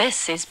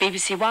This is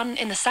BBC One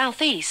in the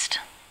South East.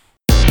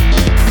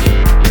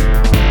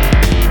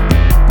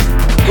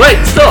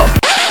 Wait, stop!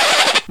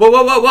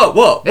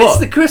 What? It's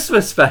the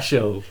Christmas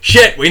special.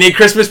 Shit, we need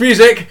Christmas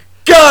music.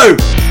 Go!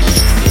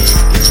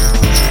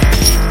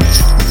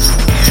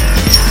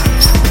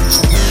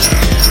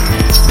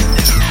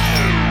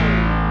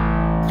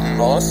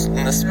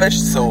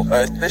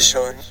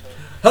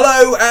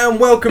 Hello and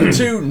welcome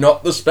to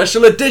Not the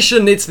Special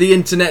Edition. It's the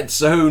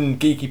internet's own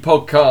geeky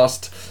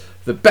podcast,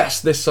 the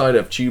best this side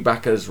of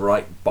Chewbacca's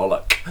right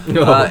bollock.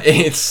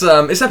 It's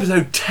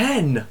episode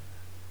 10.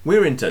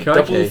 We're into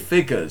double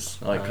figures.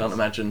 I can't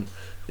imagine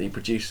the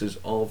producers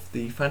of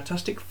the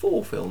Fantastic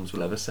Four films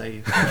will ever say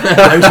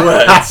those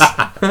words.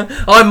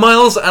 I'm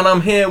Miles and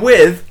I'm here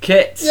with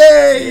Kit.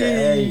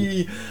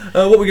 Yay! What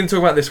are we going to talk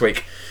about this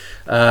week?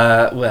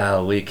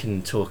 Well, we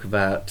can talk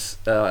about.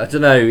 I don't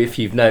know if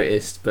you've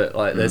noticed, but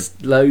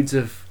there's loads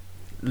of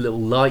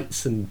little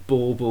lights and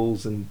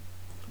baubles and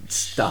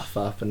stuff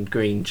up, and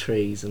green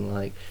trees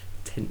and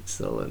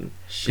tinsel, and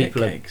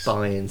people are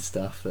buying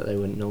stuff that they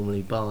wouldn't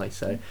normally buy.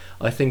 So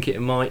I think it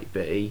might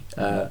be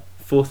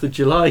 4th of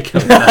July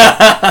coming up.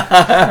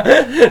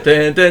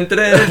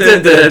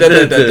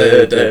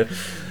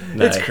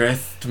 It's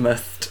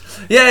Christmas.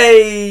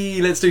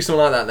 Yay! Let's do something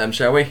like that then,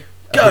 shall we?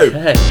 Go!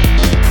 Okay.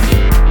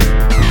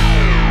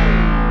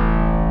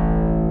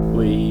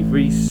 We've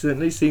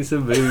recently seen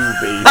some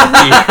movies.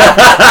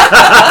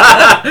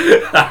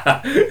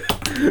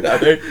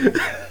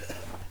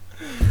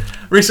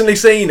 Recently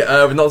seen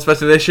with Not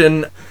Special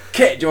Edition.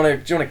 Kit, do you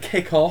want to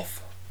kick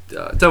off?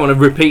 I don't want to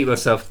repeat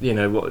myself,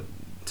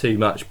 too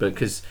much,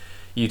 because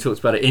you talked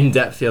about it in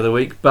depth the other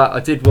week. But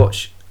I did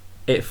watch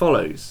It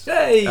Follows,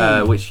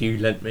 which you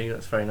lent me.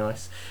 That's very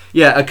nice.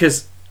 Yeah,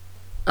 because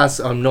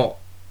as I'm not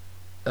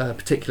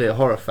particularly a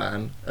horror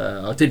fan,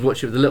 I did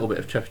watch it with a little bit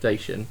of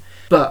trepidation.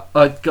 But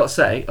I got to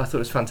say, I thought it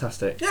was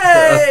fantastic.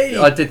 Yay!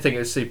 I did think it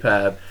was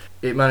superb.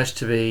 It managed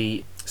to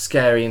be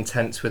scary,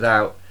 intense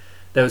without.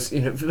 There was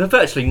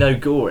virtually no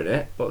gore in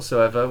it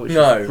whatsoever, which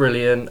was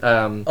brilliant.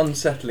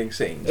 Unsettling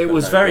scenes. It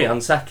was very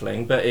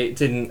unsettling, but it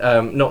didn't.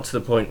 Not to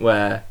the point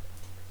where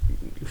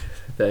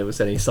there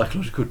was any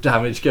psychological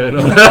damage going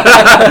on.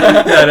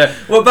 No.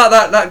 What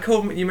about that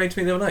call you made to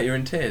me the other night? You were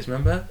in tears,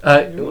 remember?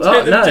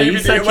 You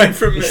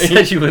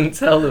said you wouldn't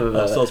tell them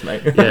about it. Soz,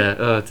 mate. Yeah.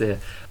 Oh dear.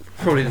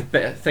 Probably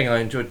the thing I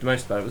enjoyed the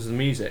most about it was the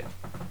music.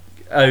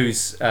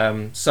 Owes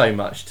so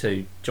much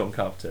to John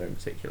Carpenter in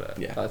particular,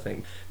 I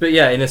think. But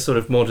yeah, in a sort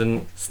of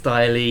modern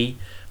style-y,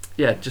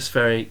 just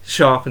very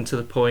sharp and to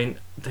the point.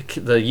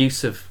 The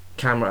use of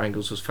camera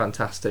angles was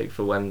fantastic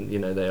for when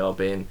they are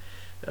being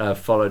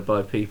followed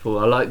by people.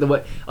 I like the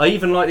way. I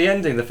even like the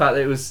ending. The fact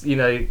that it was,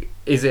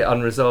 is it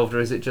unresolved or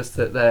is it just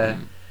that they're,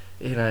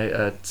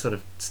 sort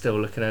of still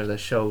looking over their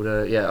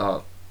shoulder?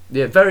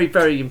 Very,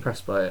 very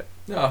impressed by it.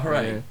 Oh,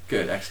 hooray! Yeah.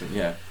 Good, excellent.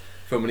 Yeah.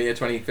 Film of the year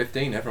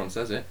 2015, everyone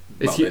says it.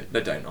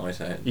 They don't, I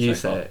say it. You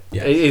say it.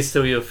 Yes. It is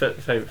still your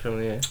favourite film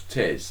of the year? It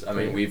is. I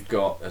mean, we've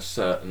got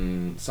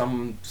some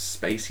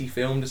spacey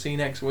film to see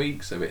next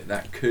week, so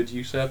that could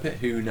usurp it.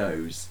 Who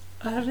knows?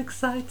 I'm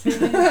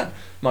excited.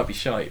 Might be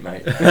shite,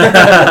 mate.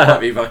 Might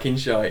be fucking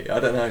shite. I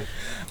don't know.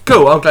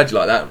 Cool, I'm glad you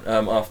like that.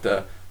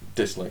 After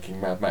disliking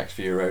Mad Max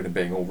Fury Road and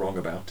being all wrong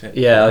about it.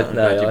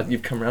 Yeah,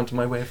 you've come around to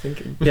my way of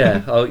thinking.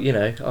 Yeah,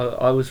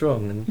 I was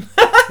wrong, and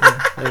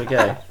there we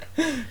go.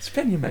 It's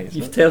opinion, mate.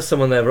 You tell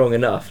someone they're wrong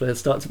enough, they'll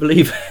start to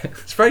believe it.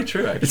 It's very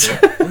true, actually.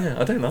 Yeah,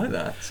 I don't like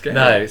that.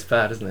 It's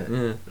bad, isn't it?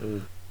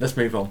 Mm. Let's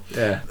move on.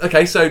 Yeah.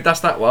 Okay, so that's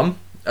that one.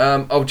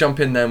 I'll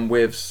jump in then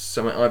with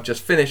something I've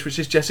just finished, which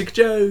is Jessica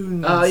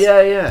Jones. Oh,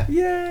 yeah.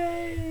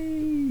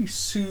 Yay!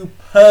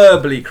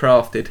 Superbly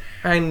crafted,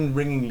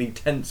 hand-wringingly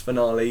tense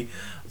finale.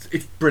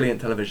 It's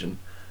brilliant television.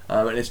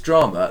 And it's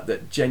drama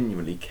that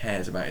genuinely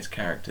cares about its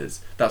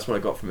characters. That's what I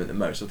got from it the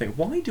most. I think,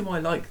 why do I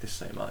like this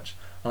so much?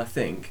 And I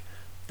think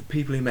the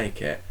people who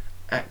make it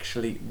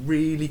actually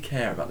really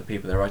care about the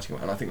people they're writing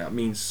about. And I think that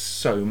means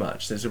so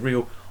much. There's a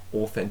real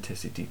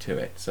authenticity to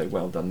it. So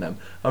well done them.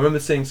 I remember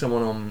seeing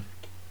someone on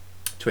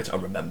Twitter.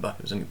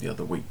 It was only the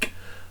other week.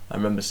 I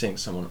remember seeing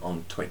someone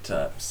on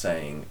Twitter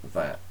saying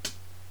that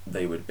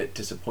they were a bit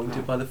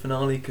disappointed by the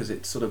finale because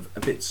it's sort of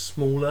a bit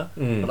smaller.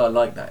 But I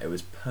like that. It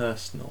was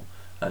personal.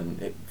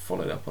 And it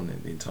followed up on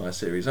the entire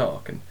series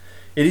arc. And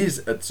it is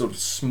a sort of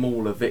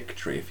smaller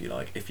victory, if you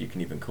like, if you can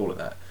even call it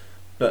that.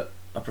 But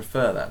I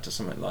prefer that to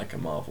something like a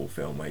Marvel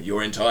film where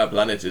your entire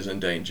planet is in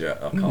danger.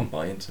 I can't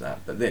buy into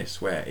that. But this,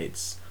 where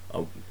it's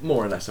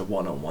more or less a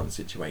one-on-one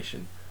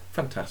situation,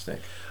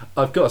 fantastic.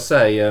 I've got to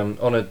say,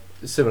 on a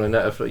similar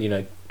note of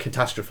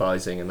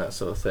catastrophizing and that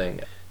sort of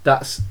thing,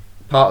 that's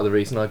part of the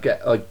reason I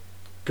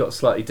got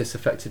slightly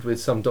disaffected with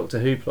some Doctor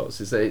Who plots,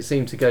 is that it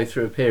seemed to go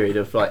through a period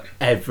of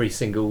every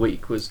single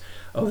week was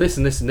this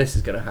and this and this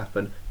is going to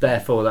happen,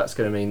 therefore that's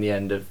going to mean the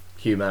end of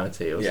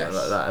humanity or something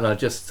like that. And I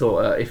just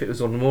thought if it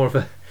was on more of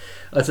a,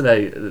 I don't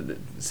know, it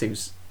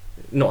seems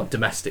not a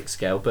domestic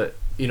scale, but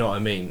you know what I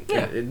mean.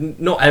 Yeah.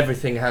 Not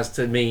everything has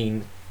to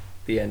mean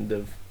the end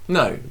of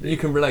No, you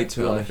can relate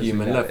to it on a Life as we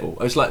human know level.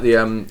 It's like the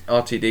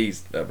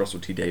RTD's Russell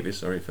T Davies.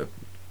 Sorry for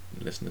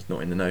listeners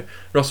not in the know.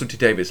 Russell T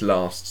Davies'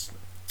 last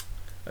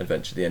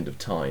adventure, The End of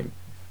Time.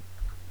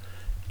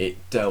 It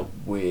dealt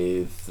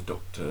with the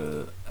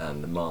Doctor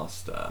and the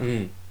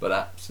Master, but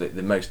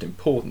absolutely the most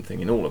important thing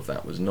in all of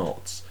that was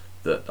not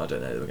that, I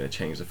don't know, they were going to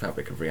change the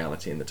fabric of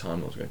reality and the Time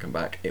Lords were going to come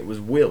back. It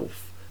was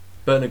Wilf,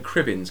 Bernard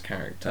Cribbin's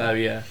character. Oh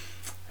yeah.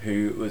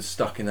 Who was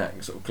stuck in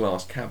that sort of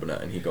glass cabinet,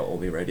 and he got all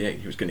the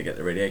radiation. He was going to get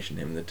the radiation.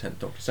 Him and the 10th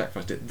Doctor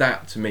sacrificed it.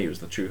 That to me was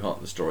the true heart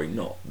of the story,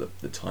 not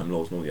the Time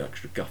Lords and all the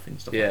extra guff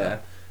and stuff like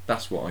that.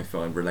 That's what I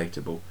find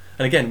relatable.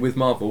 And again, with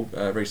Marvel,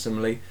 very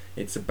similarly,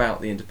 it's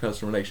about the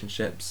interpersonal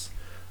relationships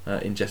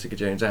in Jessica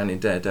Jones and in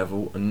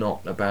Daredevil, and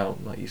not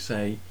about, like you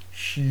say,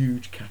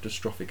 huge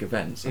catastrophic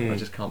events. I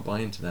just can't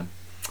buy into them.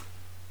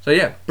 So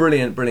yeah,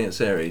 brilliant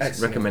series.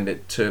 Excellent. Recommend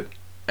it to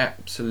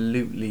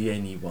absolutely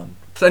anyone.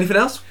 So anything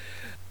else?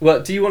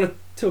 Well, do you want to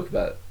talk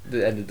about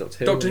the end of Doctor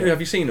Who? Doctor Who,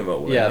 have you seen them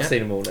all? Yeah, I've seen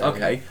them all now.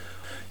 Okay.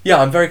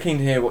 Yeah, I'm very keen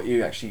to hear what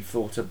you actually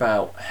thought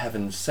about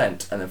Heaven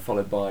Sent, and then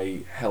followed by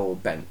Hell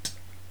Bent,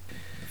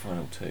 the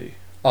final two.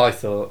 I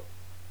thought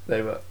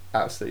they were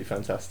absolutely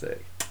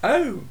fantastic.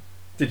 Oh!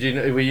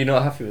 Were you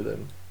not happy with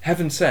them?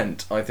 Heaven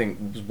Sent, I think,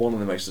 was one of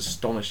the most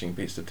astonishing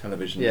pieces of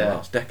television in the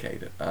last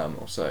decade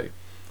or so.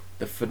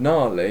 The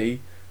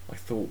finale, I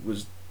thought,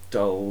 was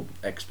dull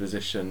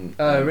exposition.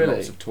 Really?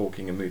 Lots of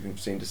talking and moving from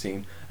scene to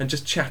scene, and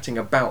just chatting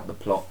about the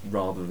plot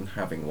rather than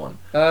having one.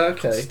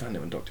 Okay. I can't stand it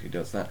when Doctor Who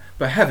does that.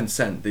 But Heaven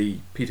Sent, the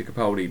Peter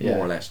Capaldi more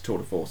or less tour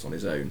de force on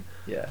his own.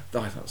 Yeah.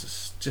 I thought it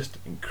was just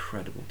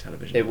incredible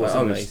television. It was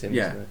amazing.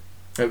 Yeah. Wasn't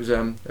It was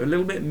a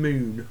little bit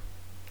Moon.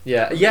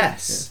 Yeah.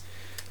 Yes.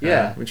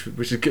 Yeah. Which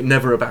is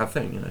never a bad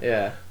thing, you know.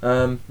 Yeah.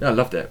 I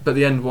loved it, but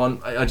the end one,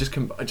 I just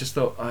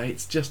thought,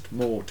 it's just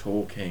more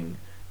talking,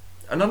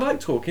 and I like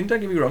talking. Don't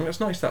get me wrong, that's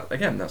nice. That's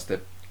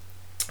the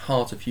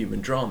heart of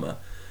human drama,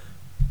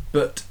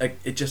 but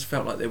it just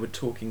felt like they were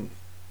talking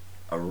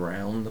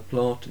around the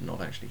plot and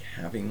not actually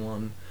having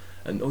one,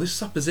 and all this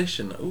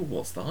supposition. Oh,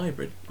 what's the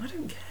hybrid? I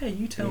don't care.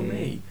 You tell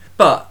me.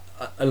 But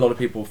a lot of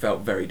people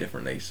felt very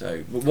differently. So,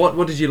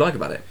 what did you like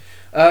about it?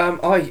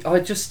 I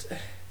just.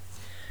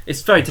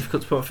 It's very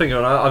difficult to put a finger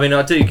on. I mean,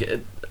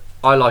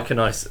 I like a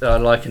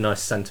nice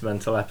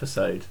sentimental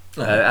episode,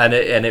 and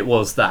it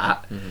was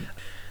that. Mm-hmm.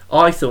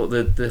 I thought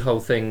the whole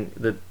thing,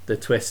 the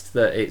twist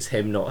that it's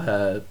him not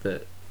her,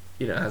 that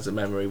has a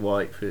memory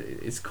wipe,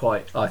 is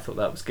quite. I thought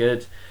that was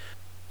good.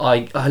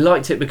 I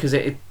liked it because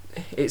it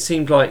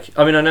seemed like,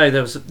 I mean, I know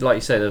there was, like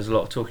you say, there was a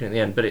lot of talking at the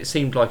end, but it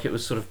seemed like it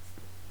was sort of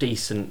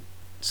decent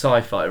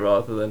sci-fi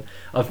rather than.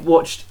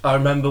 I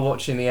remember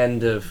watching the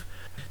end of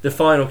the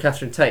final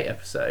Catherine Tate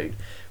episode,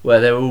 where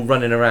they were all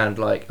running around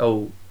like,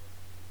 oh,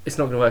 it's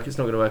not going to work, it's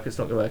not going to work, it's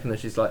not going to work, and then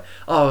she's like,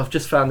 oh, I've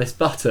just found this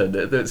button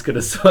that's going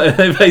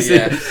to basically.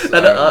 Yes,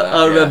 and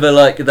I remember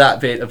like that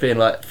being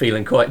like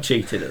feeling quite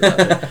cheated at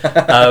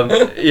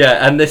that.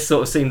 And this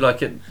sort of seemed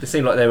like it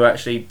seemed like they were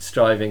actually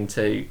striving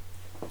to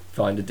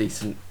find a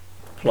decent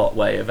plot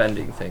way of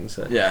ending things.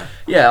 So,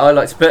 I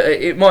liked it, but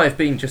it might have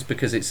been just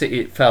because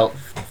it felt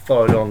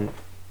followed on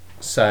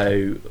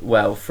so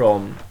well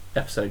from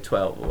episode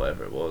 12 or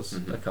whatever it was.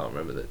 I can't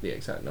remember the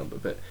exact number,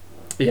 but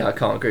yeah, I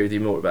can't agree with you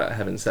more about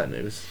Heaven Sent.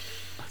 It was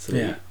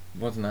absolutely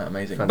wasn't that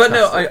amazing?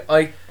 Fantastic. But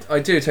no, I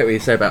do take what you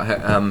say about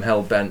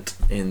Hell Bent,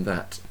 in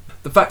that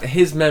the fact that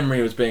his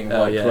memory was being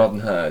wiped rather than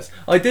hers.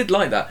 I did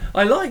like that.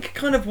 I like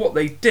kind of what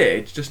they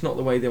did, just not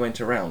the way they went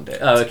around it.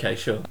 Oh, okay,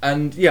 sure.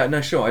 And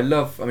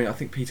I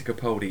think Peter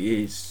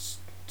Capaldi is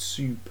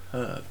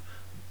superb.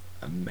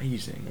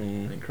 Amazing,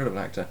 an incredible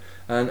actor,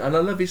 and I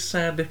love his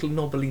sad little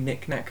knobbly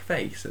knick-knack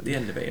face at the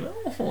end of it.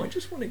 I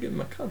just want to give him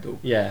a cuddle.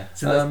 Yeah,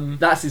 so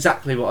that's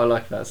exactly what I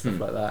like about stuff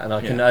like that, and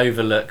I can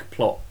overlook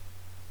plot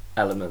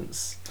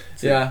elements.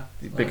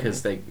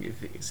 Because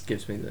it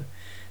gives me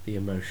the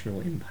emotional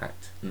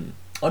impact.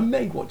 I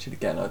may watch it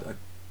again. I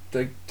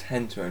don't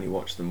tend to only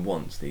watch them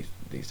once these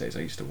days. I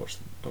used to watch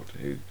Doctor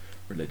Who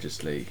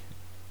religiously.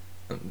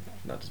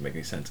 That doesn't make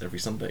any sense. Every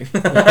Sunday.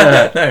 No,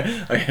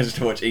 I used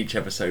to watch each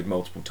episode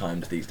multiple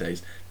times these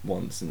days,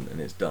 once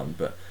and it's done.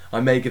 But I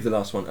may give the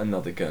last one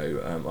another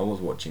go. I was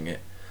watching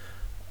it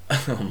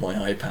on my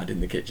iPad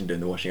in the kitchen doing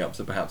the washing up,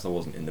 so perhaps I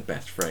wasn't in the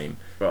best frame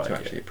to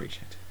actually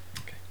appreciate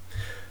it. Okay,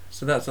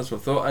 so that's what I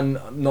thought, and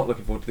I'm not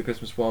looking forward to the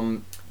Christmas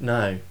one.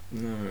 No.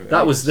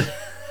 That was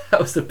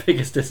the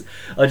biggest.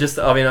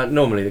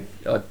 Normally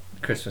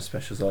Christmas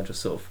specials are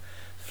just sort of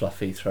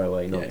fluffy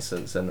throwaway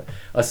nonsense, and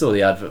I saw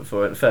the advert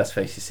for it. The first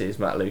face you see is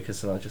Matt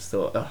Lucas, and I just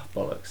thought, oh,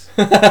 bollocks.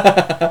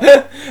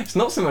 It's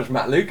not so much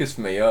Matt Lucas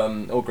for me,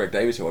 or Greg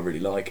Davies, who I really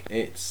like.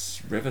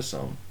 It's River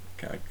Song.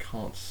 I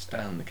can't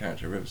stand the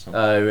character of River Song.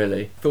 Oh,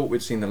 really? Thought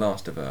we'd seen the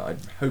last of her.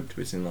 I'd hoped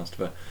we'd seen the last of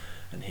her,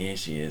 and here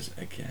she is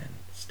again,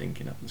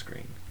 stinking up the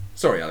screen.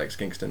 Sorry, Alex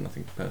Kingston,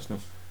 nothing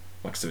personal.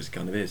 Like, so it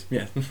kind of is.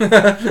 Yeah.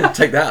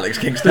 Take that, Alex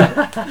Kingston.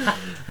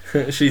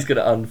 She's going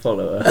to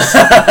unfollow us.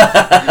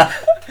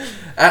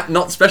 At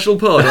Not Special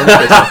Pod on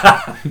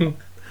Twitter.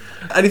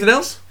 Anything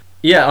else?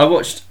 Yeah, I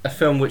watched a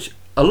film which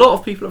a lot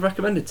of people have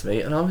recommended to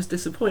me, and I was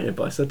disappointed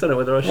by. So I don't know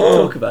whether I should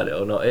talk about it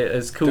or not. It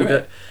is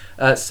called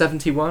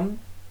 71.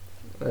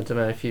 I don't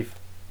know if you've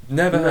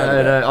never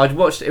heard of it. No, I'd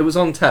watched. It was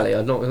on telly.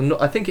 I'm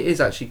not. I think it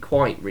is actually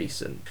quite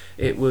recent.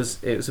 It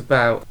was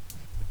about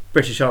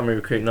British Army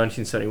recruit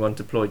 1971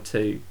 deployed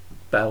to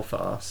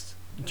Belfast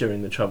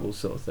during the Troubles,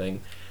 sort of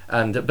thing.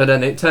 But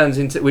then it turns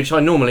into, which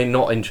I'm normally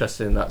not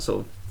interested in that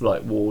sort of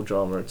like war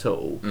drama at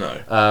all.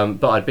 No.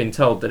 But I'd been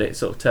told that it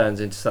sort of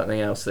turns into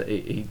something else, that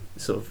he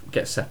sort of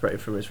gets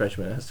separated from his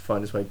regiment and has to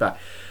find his way back.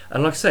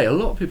 And like I say, a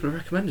lot of people have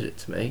recommended it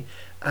to me,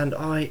 and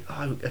I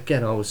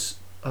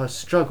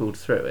struggled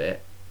through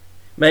it.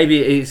 Maybe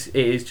it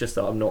is just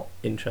that I'm not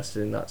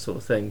interested in that sort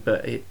of thing,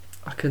 but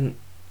I couldn't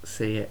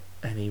see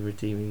any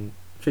redeeming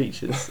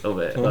features of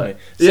it. Like,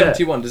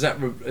 71. Is that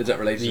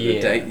related to the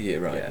Yeah. date? Yeah,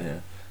 right. Yeah.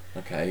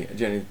 Okay.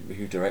 Do you know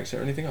who directs it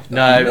or anything?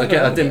 I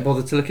didn't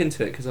bother to look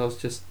into it because I was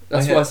just.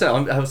 That's why I said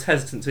I was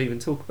hesitant to even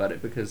talk about it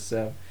because.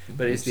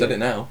 But it's said it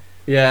now.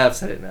 Yeah, I've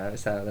said it now.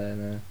 It's out there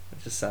now.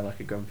 I just sound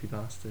like a grumpy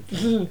bastard.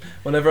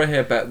 Whenever I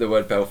hear about the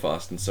word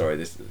Belfast, and sorry,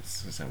 this is going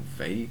to sound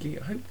vaguely.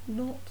 I hope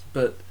not,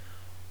 but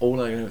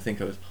all I ever think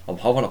of is I'm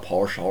having a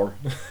Porsche.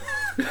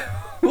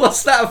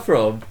 What's that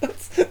from?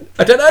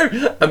 I don't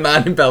know. A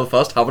man in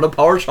Belfast having a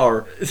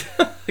Porsche.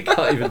 I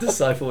can't even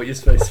decipher what you're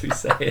supposed to be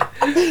saying.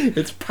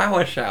 It's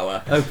power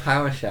shower. Oh,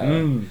 power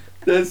shower.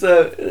 There's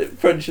a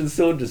French and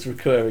Saunders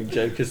recurring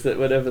joke is that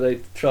whenever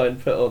they try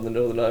and put on the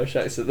Northern Irish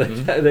accent,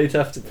 they'd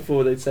have to,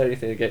 before they'd say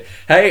anything, they'd go,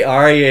 "Hey,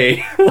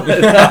 R.E."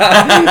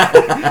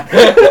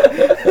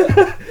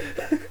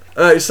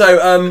 So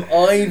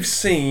I've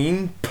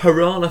seen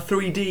Piranha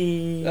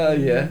 3D. Oh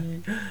yeah.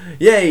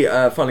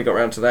 Yay! Finally got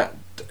around to that.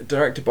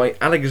 Directed by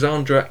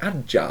Alexandre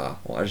Aja,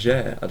 or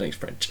Ager, I think it's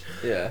French.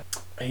 Yeah.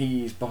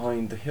 He's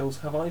behind the Hills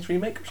Have Eyes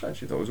remake, which I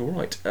actually thought was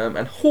alright.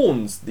 And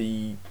Horns,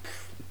 the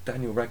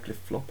Daniel Radcliffe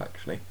flop,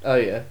 actually. Oh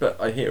yeah. But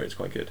I hear it's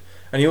quite good.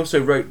 And he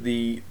also wrote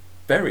the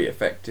very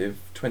effective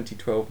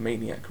 2012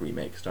 Maniac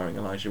remake starring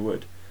Elijah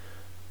Wood,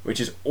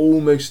 which is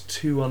almost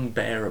too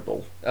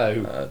unbearable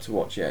to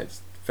watch. Yeah,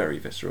 it's very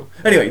visceral.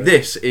 Anyway,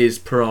 this is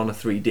Piranha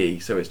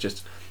 3D, so it's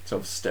just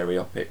sort of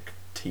stereotypic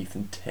teeth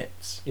and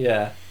tits.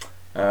 Yeah.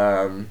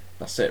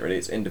 That's it really.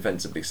 It's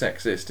indefensibly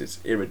sexist, it's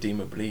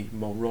irredeemably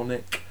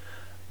moronic,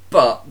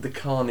 but the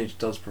carnage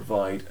does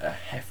provide a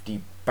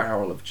hefty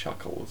barrel of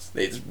chuckles.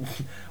 It's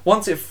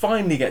once it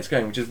finally gets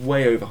going, which is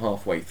way over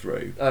halfway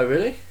through. Oh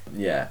really?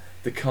 Yeah,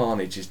 the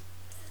carnage is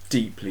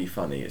deeply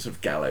funny. It's sort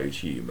of gallows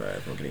humour,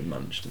 everyone getting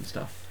munched and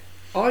stuff.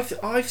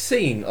 I've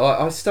seen.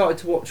 I started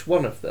to watch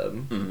one of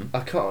them.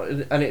 I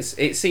can't, and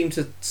it seemed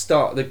to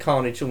start. The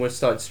carnage almost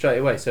started straight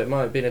away, so it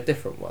might have been a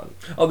different one.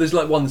 Oh, there's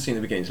like one scene at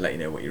the beginning to let you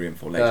know what you're in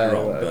for later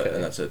on, okay.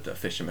 and that's a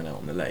fisherman out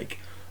on the lake.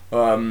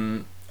 I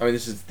mean,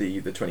 this is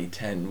the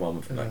 2010 one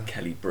with like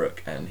Kelly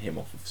Brook and him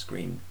off of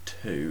Scream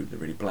 2, the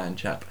really bland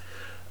chap.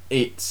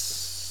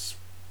 It's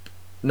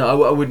I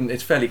wouldn't.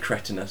 It's fairly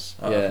cretinous.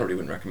 I probably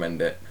wouldn't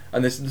recommend it.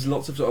 And there's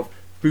lots of sort of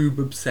boob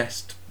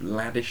obsessed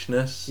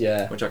laddishness,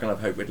 which I kind of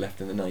hope we'd left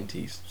in the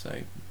 90s.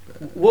 So,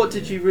 what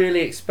did you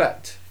really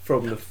expect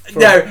from the?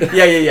 No,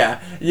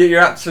 yeah.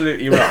 You're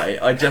absolutely right.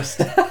 I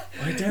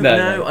don't know.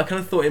 No. I kind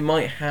of thought it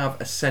might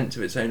have a sense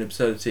of its own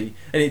absurdity,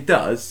 and it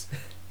does.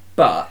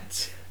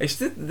 But it's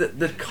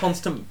the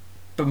constant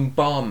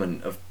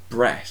bombardment of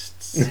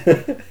breasts.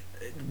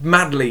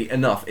 Madly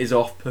enough, is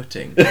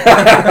off-putting.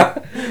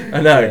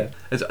 I know.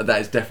 That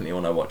is definitely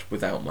one I watch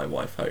without my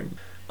wife home.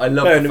 I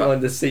love. Bearing in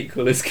mind the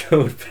sequel is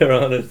called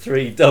Piranha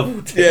 3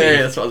 Double D.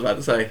 Yeah, that's what I was about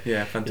to say.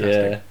 Yeah,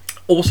 fantastic. Yeah.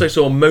 Also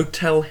saw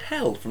Motel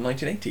Hell from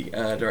 1980,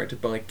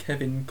 directed by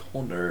Kevin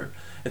Connor.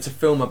 It's a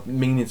film I've been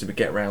meaning to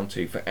get round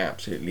to for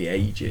absolutely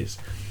ages,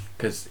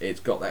 because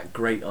it's got that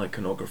great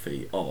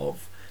iconography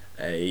of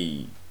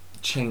a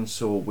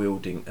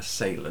chainsaw-wielding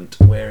assailant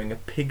wearing a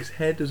pig's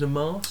head as a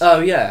mask.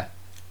 Oh yeah.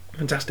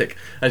 Fantastic.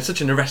 And it's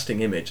such an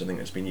arresting image. I think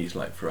that's been used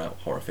like throughout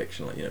horror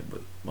fiction, like, you know,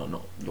 well,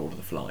 not Lord of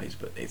the Flies,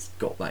 but it's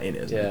got that in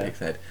it as a pig's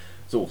head.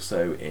 It's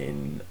also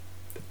in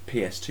the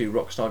PS2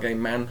 Rockstar game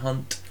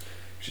Manhunt,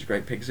 which is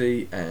great,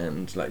 Pigsy,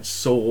 and like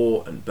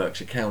Saw and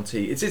Berkshire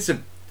County. It's a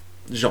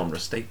genre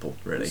staple,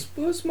 really.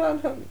 Was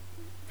Manhunt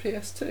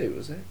PS2?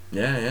 Was it?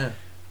 Yeah.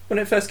 When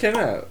it first came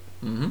out.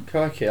 Mm-hmm.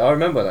 Crikey, I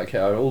remember that.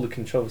 All the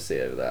controversy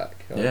over that.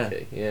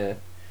 Crikey. Yeah.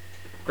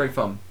 Great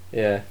fun.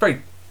 Yeah.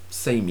 Very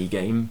samey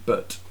game,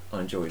 but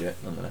I enjoyed it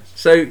nonetheless.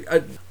 So,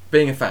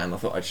 being a fan, I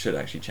thought I should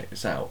actually check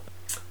this out.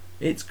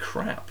 It's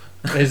crap.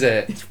 Is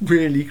it? It's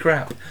really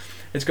crap.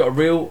 It's got a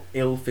real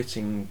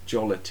ill-fitting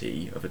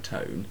jollity of a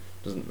tone.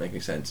 Doesn't make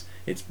any sense.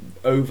 It's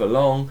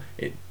overlong.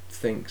 It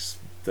thinks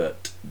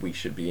that we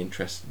should be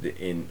interested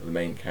in the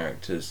main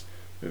character's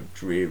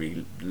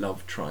dreary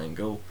love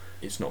triangle.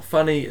 It's not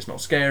funny. It's not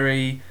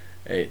scary.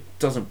 It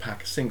doesn't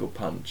pack a single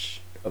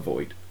punch.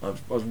 Avoid. I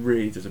was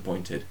really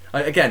disappointed.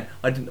 My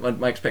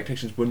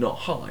expectations were not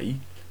high,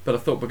 but I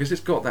thought because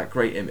it's got that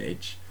great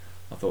image,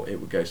 I thought it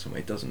would go somewhere.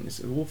 It doesn't.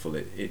 It's awful.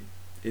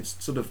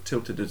 It's sort of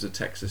tilted as a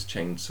Texas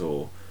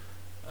Chainsaw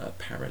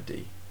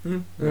parody.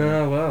 Oh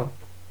wow.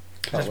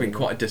 It's actually been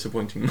quite a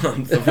disappointing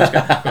month. I've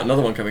got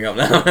another one coming up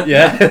now.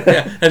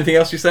 Yeah. Anything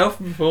else yourself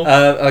before?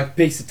 A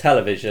piece of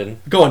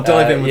television. Go on,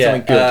 dive in with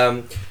something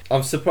good.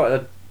 I'm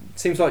surprised. It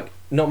seems like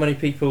not many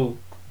people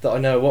that I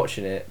know are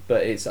watching it,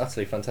 but it's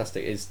utterly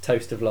fantastic. It's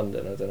Toast of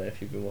London. I don't know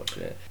if you've been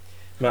watching it.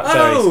 Matt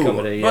Berry's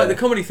comedy. Right, the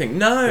comedy thing.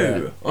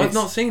 No, I've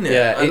not seen it.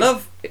 I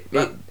love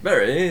Matt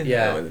Berry.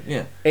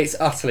 Yeah, it's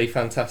utterly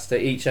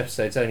fantastic. Each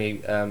episode's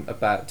only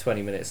about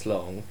 20 minutes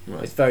long.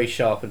 Right. It's very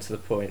sharp and to the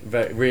point.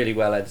 Really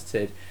well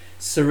edited.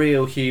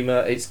 Surreal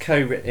humour. It's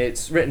co-written.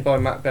 It's written by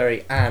Matt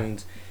Berry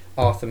and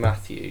Arthur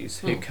Matthews,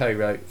 who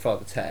co-wrote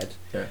Father Ted.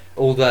 Yeah.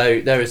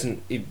 Although there's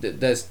not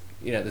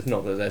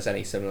that there's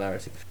any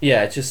similarity.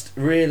 Yeah, just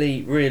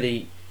really,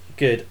 really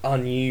good,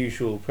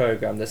 unusual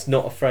program that's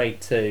not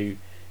afraid to.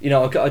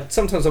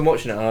 Sometimes I'm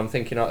watching it and I'm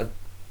thinking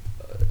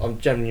I'm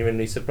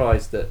genuinely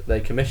surprised that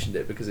they commissioned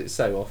it because it's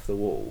so off the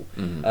wall.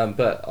 Mm-hmm.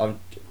 But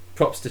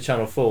props to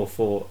Channel 4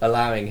 for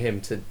allowing him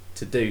to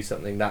do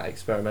something that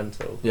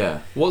experimental. Yeah.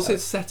 What's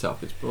its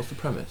setup? What's the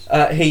premise?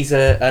 He's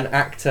an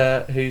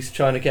actor who's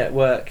trying to get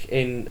work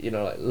in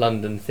like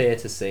London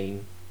theatre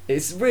scene.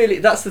 It's really,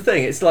 that's the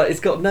thing. It's like it's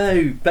got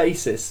no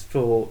basis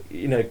for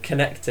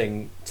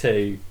connecting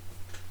to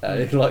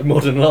like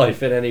modern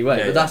life in any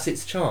way, but that's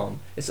its charm.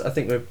 I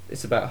think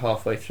it's about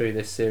halfway through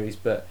this series,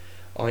 but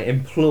I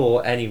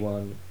implore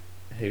anyone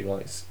who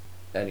likes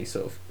any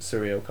sort of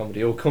surreal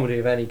comedy or comedy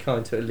of any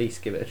kind to at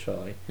least give it a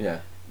try. Yeah.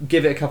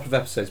 Give it a couple of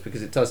episodes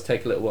because it does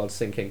take a little while to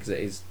sink in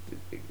because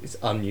it's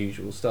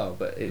unusual style,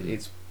 but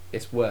it's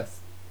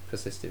worth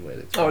persisting with.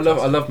 It's I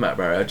love Matt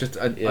Berry.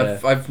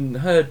 I've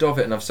heard of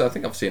it and I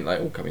think I've seen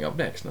it all coming up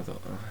next, and I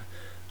thought.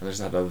 And I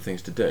just had other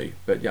things to do,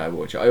 but I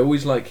watch it. I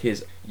always like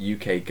his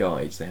UK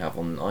guides they have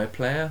on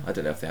iPlayer. I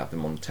don't know if they have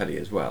them on telly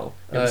as well.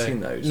 Have you seen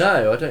those?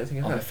 No, I don't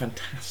think I have. They're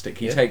fantastic.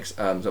 He takes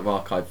sort of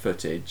archive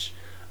footage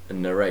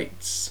and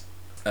narrates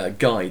a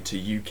guide to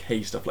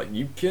UK stuff like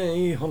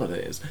UK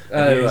holidays.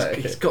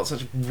 He's got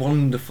such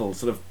wonderful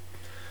sort of.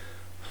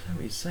 I don't know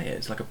how you say it.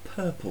 It's like a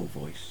purple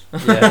voice.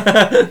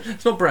 Yeah.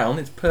 It's not brown.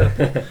 It's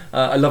purple.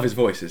 I love his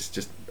voice. It's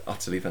just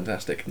utterly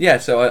fantastic. Yeah,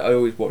 so I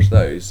always watch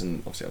those, and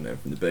obviously I know him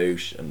from the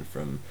Boosh and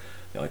from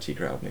the IT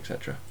Crowd and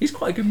etc. He's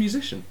quite a good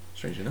musician,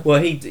 strangely enough. Well,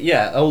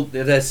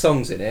 there's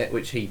songs in it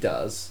which he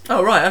does.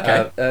 Oh right,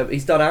 okay.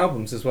 He's done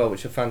albums as well,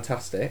 which are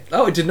fantastic.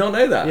 Oh, I did not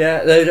know that.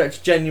 Yeah, they're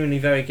actually genuinely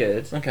very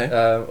good. Okay.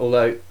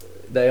 Although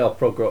they are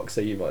prog rock,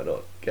 so you might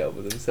not get on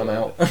with them. So I'm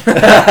out.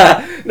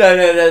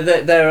 No,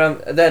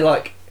 they're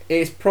like.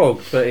 It's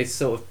prog, but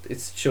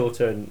it's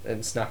shorter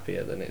and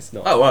snappier than it's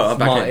not. Oh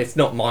well, it's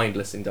not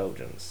mindless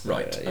indulgence.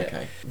 Right.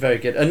 Okay. Very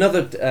good.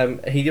 Another.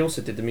 He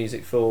also did the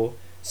music for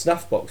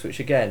Snuffbox, which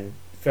again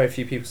very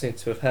few people seem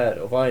to have heard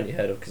of. I only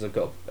heard of because I've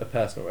got a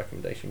personal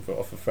recommendation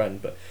off a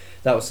friend, but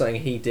that was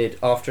something he did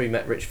after he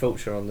met Rich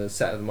Fulcher on the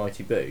set of The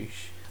Mighty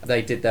Boosh.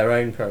 They did their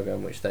own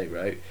programme which they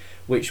wrote,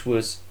 which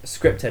was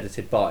script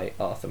edited by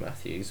Arthur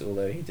Matthews,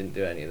 although he didn't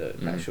do any of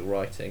the actual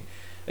writing.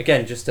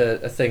 Again, just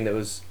a thing that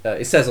was.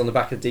 It says on the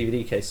back of the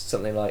DVD case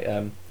something like,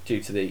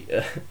 due to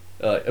the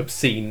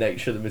obscene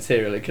nature of the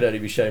material, it could only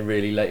be shown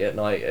really late at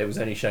night. It was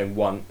only shown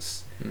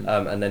once,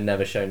 and then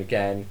never shown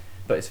again.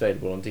 But it's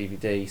available on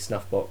DVD.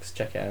 Snuffbox,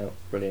 check it out.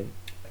 Brilliant.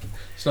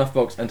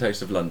 Snuffbox and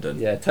Toast of London.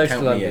 Yeah, Toast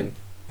of London.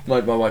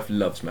 My wife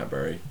loves Matt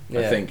Berry.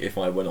 Yeah. I think if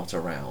I were not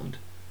around,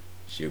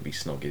 she would be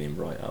snogging him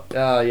right up.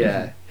 Oh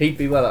yeah, he'd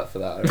be well up for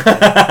that.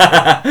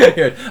 I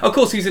yeah. Of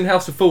course, he's in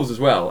House of Fools as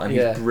well, and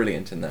he's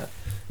brilliant in that.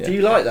 Yeah. Do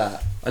you like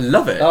that? I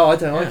love it. Oh, I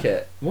don't like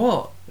it.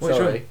 What?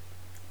 Sorry.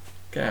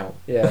 Get out.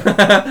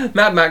 Yeah.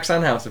 Mad Max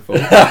and House of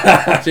Fools.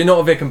 So you're not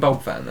a Vic and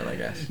Bob fan then, I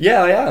guess?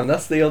 Yeah, I am.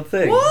 That's the odd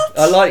thing. What?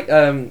 I like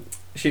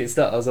Shooting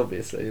Stars,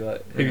 obviously.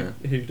 Like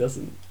who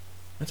doesn't?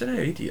 I don't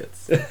know,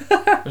 idiots.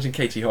 Imagine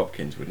Katie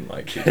Hopkins wouldn't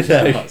like Shooting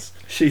Stars.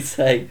 She'd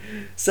say,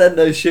 "Send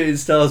those shooting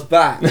stars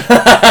back."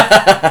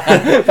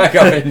 Back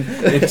up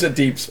into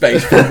deep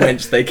space from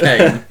whence they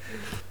came.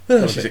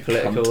 She's a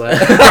political there.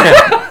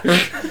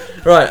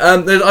 Right,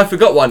 I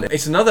forgot one.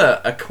 It's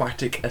another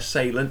aquatic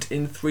assailant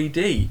in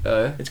 3D.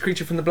 It's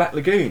Creature from the Black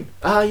Lagoon.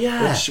 Oh,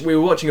 yeah. Which we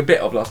were watching a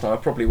bit of last night. I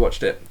probably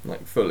watched it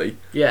fully.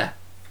 Yeah.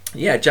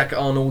 Yeah, Jack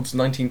Arnold's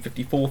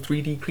 1954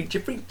 3D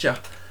creature.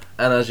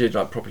 And as you'd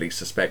probably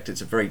suspect,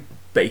 it's a very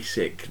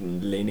basic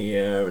and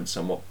linear and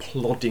somewhat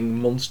plodding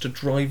monster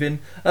driving,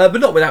 but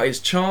not without its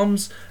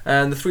charms.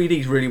 And the 3D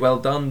is really well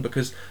done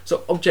because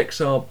objects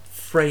are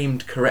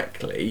framed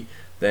correctly.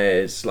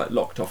 There's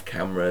locked off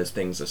cameras,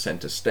 things are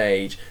centre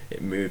stage,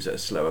 it moves at a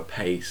slower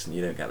pace, and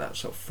you don't get that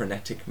sort of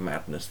frenetic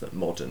madness that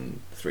modern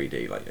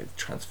 3D, like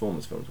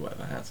Transformers films,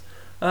 whatever, has.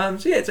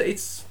 So yeah,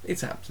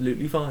 it's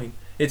absolutely fine.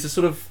 It's a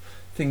sort of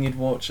thing you'd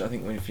watch, I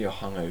think, if you're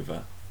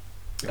hungover.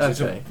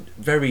 It's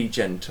very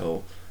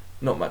gentle,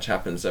 not much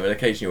happens. I mean,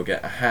 occasionally you'll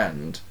get a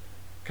hand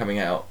coming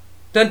out.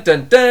 Dun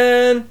dun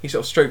dun! He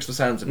sort of strokes the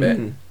sands a bit.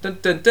 Dun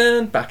dun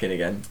dun! Back in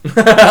again.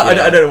 I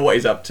don't know what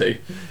he's up to.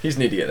 He's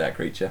an idiot, that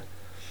creature.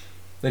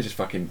 They just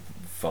fucking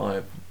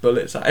fire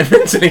bullets at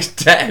him until he's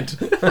dead.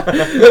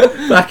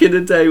 Back in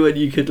the day when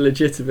you could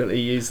legitimately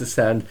use the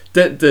sound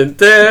dun, dun,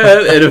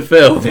 dun, in a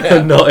film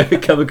and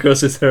not come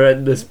across as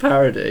horrendous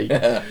parody.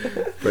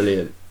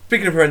 Brilliant.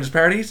 Speaking of horrendous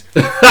parodies,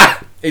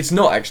 it's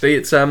not actually.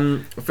 It's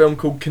a film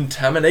called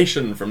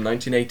Contamination from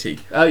 1980.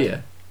 Oh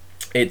yeah.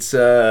 It's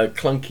a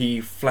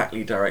clunky,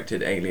 flatly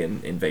directed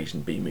alien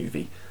invasion B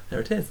movie. There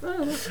it is.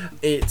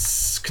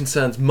 It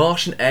concerns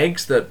Martian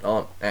eggs that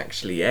aren't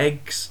actually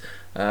eggs.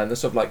 They're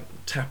sort of like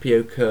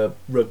tapioca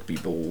rugby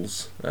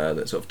balls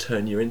that sort of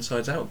turn your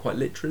insides out, quite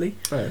literally,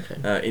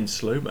 in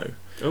slow-mo.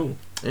 Oh.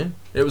 Yeah.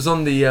 It was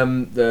on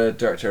the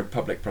Director of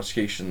Public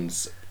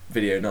Prosecution's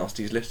Video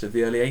Nasties list of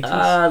the early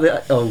 80s.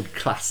 The old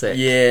classic.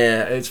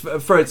 Yeah, it's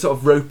for its sort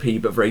of ropey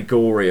but very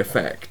gory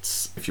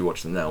effects. If you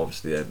watch them now,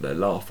 obviously they're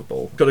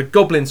laughable. Got a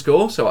Goblin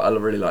score, so I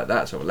really like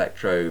that. Sort of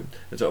electro,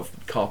 sort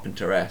of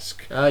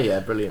Carpenter-esque. Oh yeah,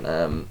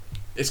 brilliant.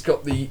 It's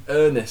got the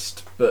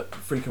earnest but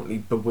frequently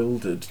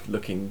bewildered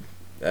looking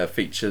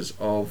features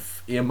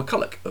of Ian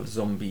McCulloch of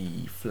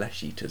Zombie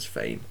Flesh Eaters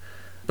fame.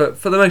 But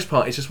for the most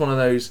part, it's just one of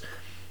those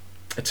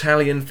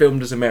Italian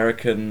filmed as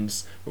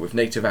Americans, but with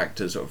native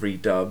actors sort of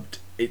redubbed.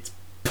 It's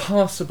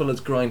passable as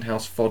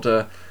grindhouse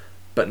fodder,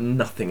 but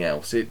nothing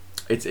else. It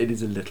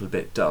is a little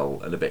bit dull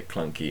and a bit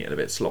clunky and a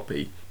bit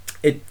sloppy.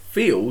 It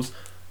feels,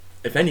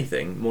 if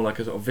anything, more like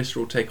a sort of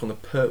visceral take on the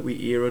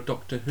Pertwee era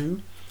Doctor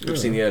Who. We've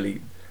seen the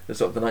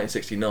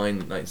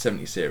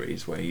 1969-1970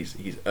 series where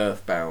he's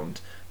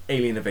earthbound,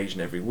 alien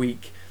invasion every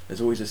week.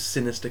 There's always a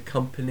sinister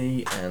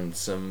company and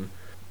some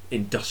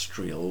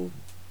industrial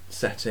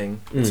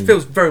setting. It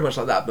feels very much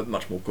like that, but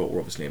much more gore,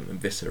 obviously, and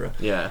viscera.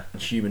 Yeah.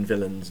 And human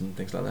villains and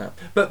things like that.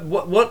 But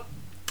what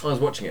I was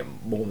watching it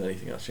more than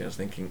anything else, I was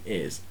thinking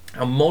is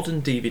how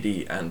modern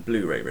DVD and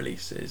Blu-ray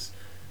releases,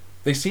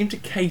 they seem to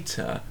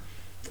cater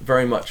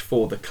very much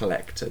for the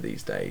collector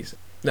these days.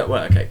 No,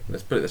 well, okay,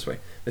 let's put it this way.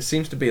 There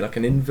seems to be like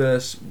an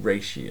inverse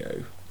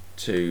ratio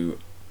to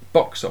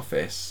box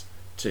office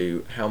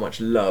to how much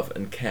love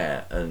and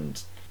care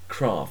and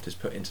craft is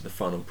put into the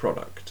final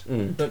product.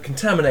 But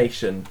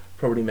Contamination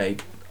probably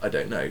made, I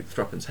don't know,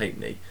 threepence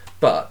halfpenny,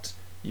 but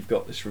you've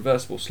got this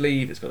reversible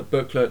sleeve, it's got a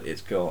booklet,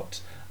 it's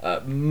got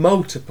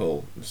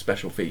multiple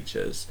special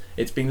features.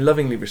 It's been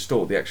lovingly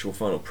restored, the actual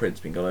final print's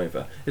been gone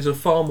over. There's a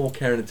far more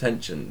care and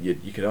attention,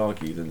 you could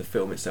argue, than the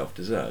film itself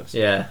deserves.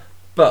 Yeah.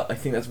 But I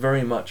think that's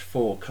very much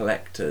for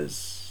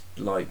collectors,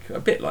 like a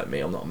bit like me.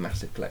 I'm not a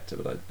massive collector,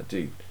 but I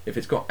do. If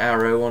it's got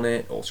Arrow on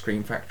it, or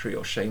Scream Factory,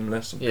 or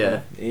Shameless,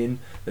 there's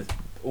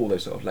all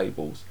those sort of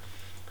labels.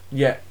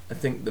 Yet, I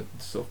think the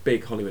sort of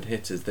big Hollywood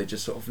hitters, they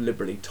just sort of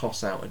liberally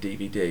toss out a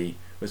DVD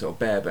with sort of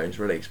bare bones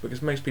release,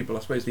 because most people, I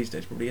suppose, these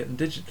days probably get them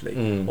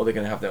digitally, or they're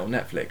going to have that on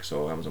Netflix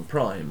or Amazon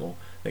Prime, or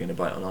they're going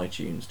to buy it on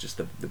iTunes, just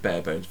the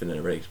bare bones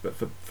vanilla release. But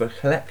for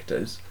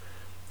collectors,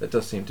 there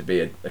does seem to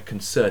be a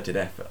concerted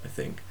effort, I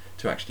think,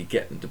 to actually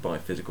get them to buy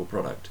physical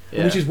product,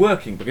 which is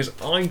working, because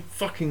I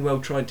fucking well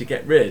tried to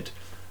get rid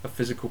of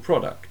physical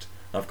product.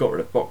 I've got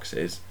rid of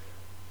boxes,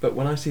 but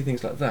when I see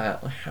things like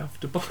that, I have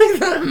to buy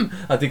them.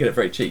 I did get it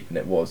very cheap, and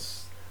it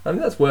was, I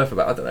mean, that's worth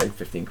about, I don't know,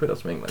 15 quid or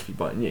something, like if you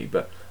buy it new,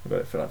 but I got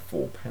it for like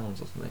 £4 or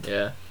something.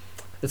 Yeah.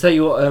 I'll tell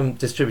you what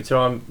distributor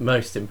I'm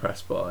most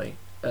impressed by,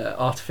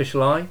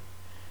 Artificial Eye.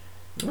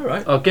 All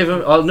right.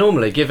 I'll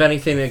normally give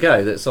anything a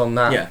go that's on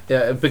that.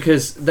 Yeah.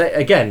 Because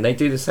they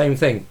do the same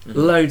thing.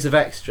 Loads of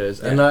extras,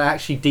 and they're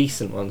actually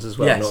decent ones as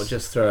well, not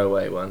just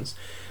throwaway ones.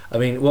 I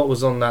mean, what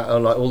was on that?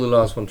 Like all the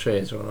Lars von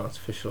Triers are on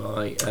Artificial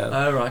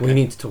Eye. We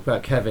need to talk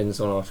about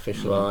Kevin's on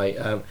Artificial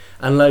Eye,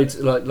 and loads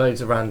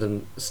of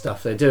random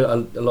stuff. They do a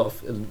lot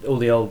of all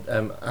the old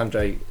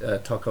Andrei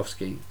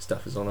Tarkovsky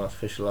stuff is on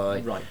Artificial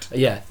Eye.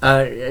 Right.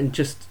 And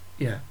just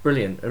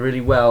brilliant. A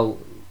really well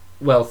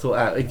thought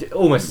out.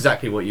 Almost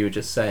exactly what you were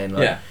just saying.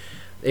 Like,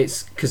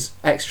 it's because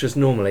extras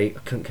normally I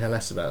couldn't care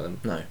less about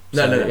them. No,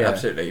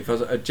 absolutely. If it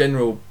was a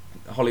general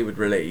Hollywood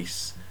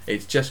release,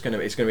 it's going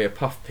to be a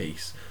puff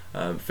piece.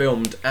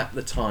 Filmed at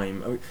the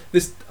time.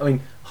 I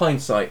mean,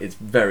 hindsight is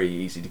very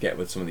easy to get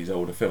with some of these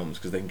older films,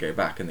 because they can go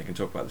back and they can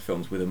talk about the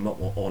films with a lot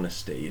more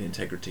honesty and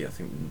integrity, I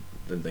think,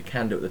 than they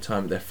can do at the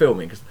time they're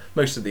filming. Because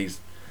most of these,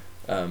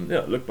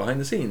 look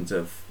behind the scenes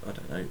of, I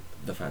don't know,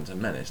 The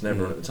Phantom Menace, and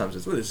everyone at the time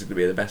says, "Well, this is going to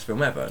be the best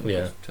film ever." And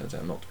it turns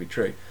out not to be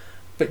true.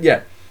 But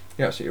yeah,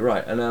 you're absolutely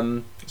right.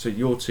 And so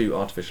you're to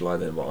Artificial Eye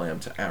then what I am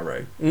to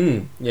Arrow.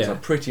 Because I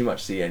pretty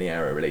much see any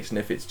Arrow release, and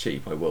if it's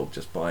cheap, I will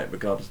just buy it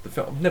regardless of the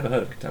film. I've never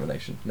heard of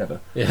Contamination,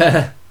 never.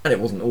 Yeah. And it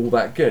wasn't all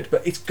that good,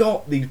 but it's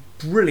got these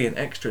brilliant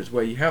extras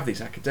where you have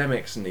these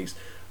academics and these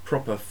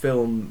proper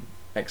film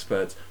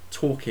experts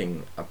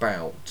talking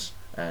about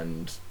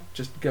and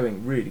just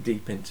going really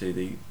deep into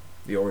the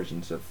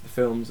origins of the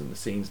films and the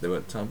scenes they were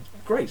at the time.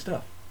 Great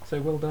stuff.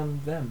 So well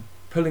done them.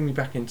 Pulling me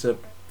back into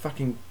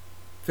fucking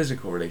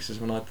physical releases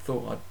when I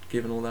thought I'd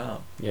given all that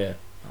up. Yeah.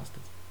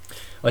 Bastards.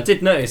 I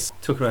did notice,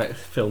 talking about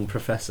film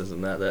professors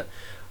and that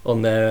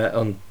on their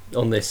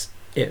on this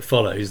It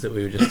Follows that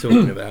we were just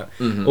talking about.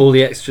 Mhm. All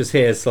the extras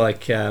here is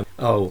like,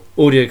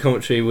 audio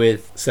commentary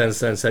with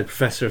so-and-so,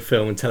 Professor of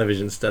Film and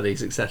Television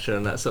Studies, etc.,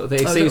 and that sort of thing.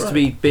 It Oh, is seems that to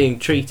be being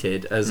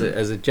treated as Mm.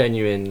 as a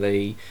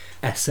genuinely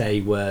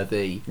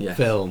essay-worthy Yes.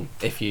 film,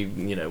 if you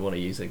want to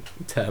use a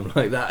term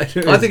like that. I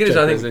think it is.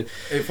 I think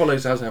It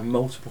Follows has have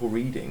multiple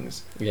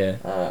readings, yeah.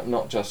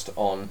 not just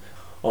on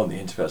the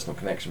interpersonal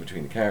connection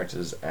between the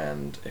characters,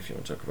 and if you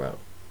want to talk about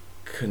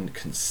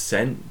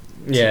consent,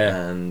 Yeah.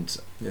 and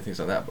things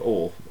like that,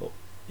 or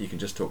you can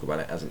just talk about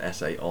it as an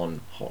essay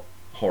on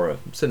horror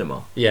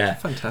cinema. Yeah.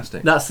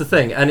 Fantastic. That's the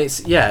thing, and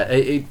it's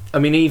I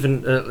mean,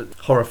 even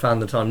horror fan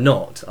that I'm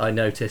not, I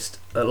noticed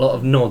a lot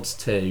of nods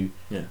to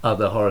Yeah.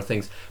 other horror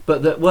things,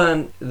 but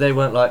they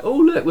weren't like, oh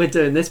look, we're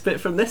doing this bit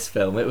from this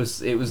film. It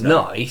was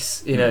No.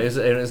 nice, it was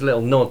a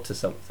little nod to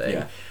something,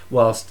 Yeah.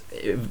 whilst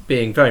it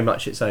being very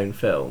much its own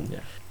film. Yeah.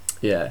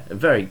 Yeah,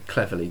 very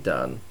cleverly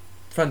done.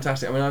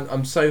 Fantastic. I mean,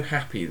 I'm so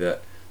happy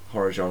that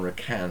horror genre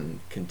can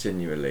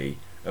continually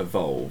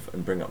evolve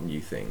and bring up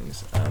new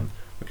things.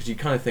 Because you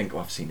kind of think, oh,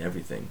 I've seen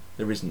everything.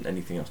 There isn't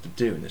anything else to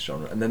do in this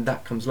genre. And then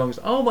that comes along and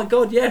says, oh my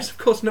god, yes, of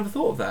course, never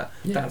thought of that.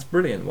 Yeah. That's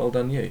brilliant. Well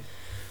done, you.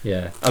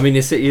 Yeah, I mean,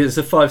 it's a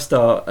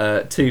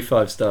 5-star, 2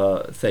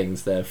 5-star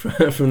things there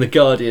from the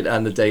Guardian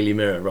and the Daily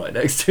Mirror right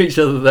next to each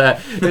other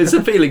there. It's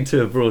appealing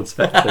to a broad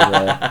spectrum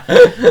there.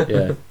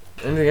 Yeah.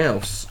 Anything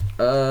else?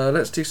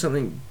 Let's do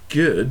something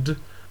good.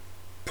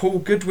 Paul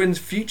Goodwin's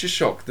Future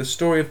Shock, the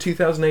story of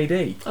 2000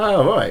 AD.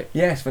 Oh, right.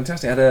 Yes,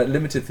 fantastic. Had a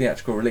limited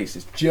theatrical release.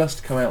 It's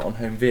just come out on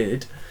home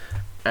vid,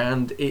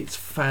 and it's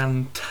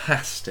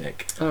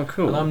fantastic. Oh,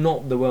 cool. And I'm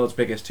not the world's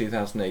biggest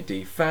 2000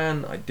 AD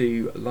fan. I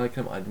do like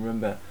them. I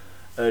remember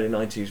early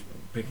 90s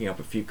picking up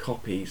a few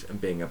copies and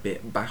being a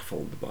bit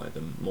baffled by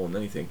them more than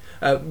anything,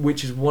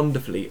 which is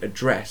wonderfully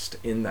addressed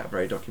in that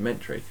very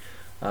documentary.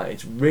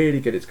 It's really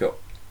good. It's got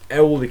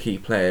all the key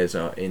players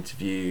are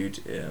interviewed.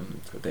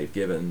 It's got Dave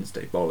Gibbons,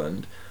 Dave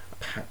Bolland,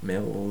 Pat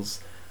Mills,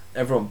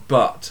 everyone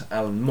but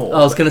Alan Moore. I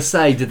was going to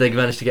say, did they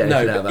manage to get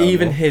anything out of but that?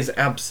 even Moore? his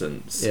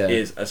absence Yeah.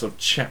 is a sort of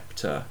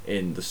chapter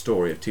in the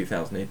story of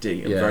 2000 AD,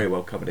 and Yeah. very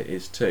well covered it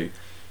is too.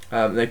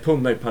 They pull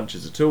no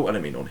punches at all. I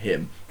don't mean on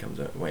him. Comes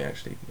away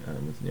actually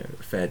with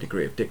a fair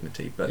degree of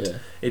dignity, but Yeah.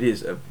 it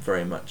is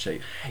very much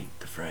a hate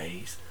the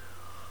phrase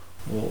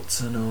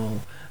warts and all.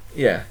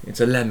 Yeah,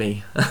 it's a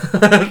Lemmy.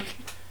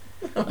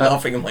 I'm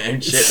laughing at my own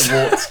shit, the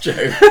warts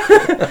joke.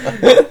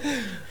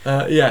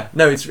 Yeah,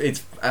 no,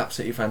 it's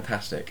absolutely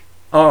fantastic.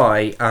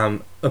 I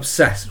am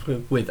obsessed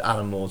with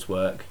Alan Moore's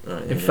work.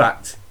 Right, In yeah.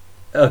 fact,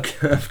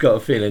 I've got a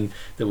feeling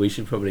that we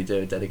should probably do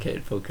a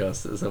dedicated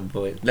podcast at some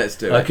point. Let's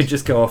do it. I could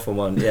just go off on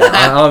one.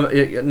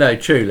 Yeah, no,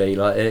 truly,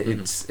 like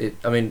it's.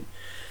 I mean,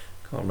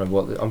 can't remember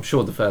what. I'm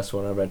sure the first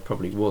one I read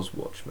probably was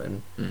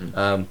Watchmen.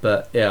 Mhm.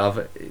 But yeah,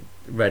 I've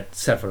read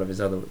several of his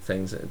other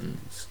things.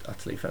 It's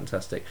utterly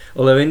fantastic.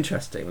 Although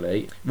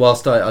interestingly,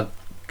 whilst I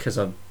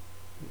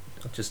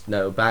just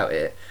know about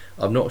it,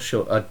 I'm not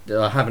sure.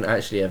 I haven't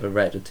actually ever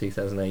read a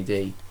 2000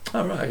 AD.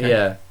 Oh right. Okay.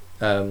 Yeah,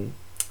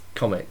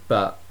 comic,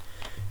 but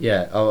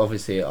yeah,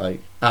 obviously I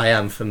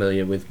am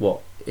familiar with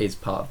what is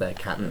part of their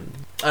canon.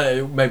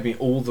 It made me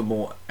all the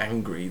more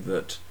angry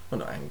that, well,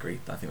 not angry,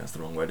 I think that's the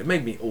wrong word. It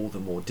made me all the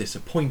more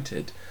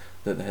disappointed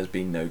that there has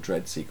been no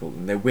Dredd sequel,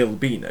 and there will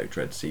be no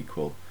Dredd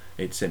sequel.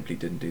 It simply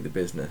didn't do the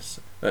business,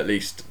 at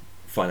least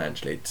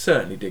financially. It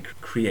certainly did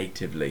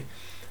creatively.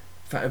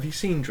 In fact, have you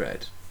seen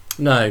Dredd?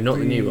 No, not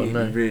the new one.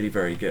 No. Really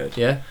very good.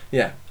 Yeah.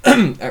 Yeah,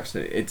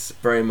 absolutely. It's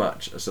very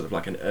much a sort of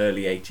like an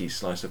early 80s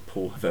slice of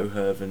Paul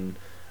Verhoeven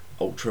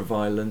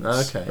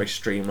ultra-violence. Okay. Very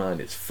streamlined,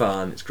 it's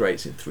fun, it's great,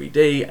 it's in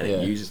 3D, and Yeah.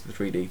 it uses the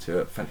 3D to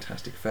a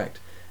fantastic effect.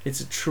 It's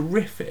a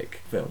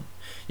terrific film.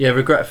 Yeah,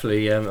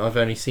 regretfully, I've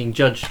only seen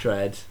Judge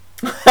Dredd.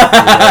 You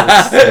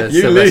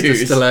Sylvester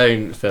lose.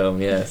 Stallone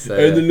film. Yeah. So,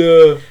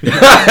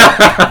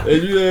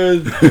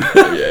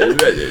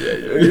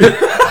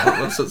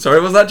 Sorry,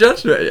 was that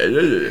Judge?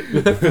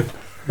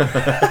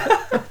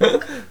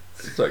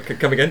 Sorry,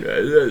 come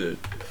again?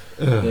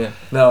 Yeah.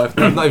 No, I've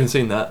not even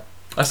seen that.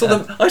 I saw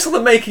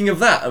the making of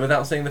that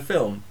without seeing the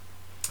film.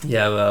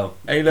 yeah. Well.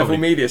 A-level probably-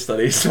 media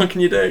studies. What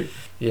can you do?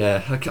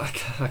 Yeah, I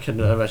can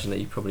imagine that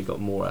you probably got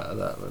more out of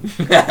that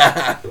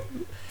than.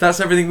 That's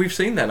everything we've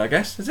seen then, I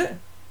guess, is it?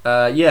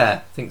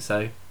 Yeah, I think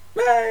so.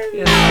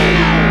 Yeah.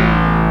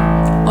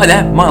 Hi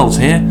there, Miles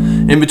here.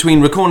 In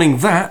between recording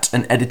that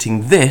and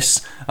editing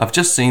this, I've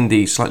just seen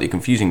the slightly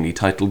confusingly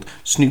titled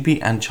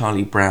Snoopy and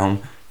Charlie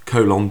Brown,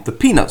 The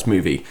Peanuts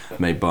movie,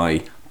 made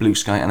by Blue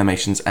Sky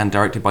Animations and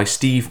directed by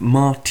Steve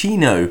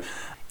Martino.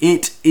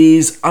 It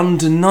is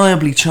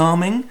undeniably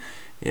charming.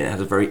 It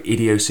has a very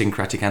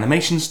idiosyncratic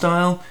animation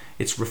style.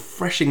 It's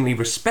refreshingly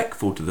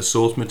respectful to the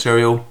source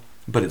material,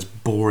 but it's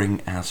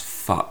boring as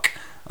fuck.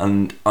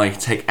 And I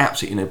take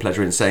absolutely no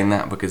pleasure in saying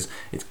that because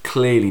it's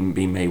clearly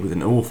been made with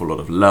an awful lot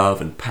of love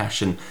and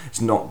passion.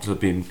 It's not sort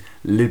of been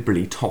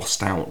liberally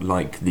tossed out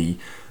like the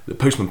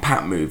Postman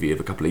Pat movie of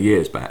a couple of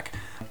years back.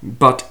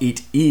 But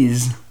it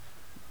is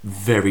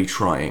very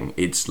trying.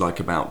 It's like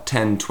about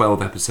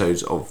 10-12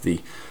 episodes of the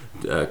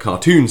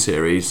cartoon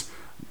series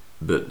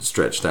but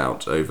stretched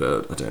out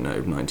over, I don't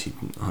know, 90,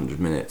 100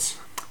 minutes.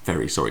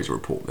 Very sorry to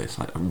report this.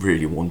 I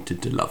really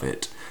wanted to love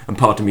it. And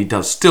part of me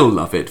does still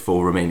love it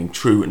for remaining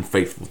true and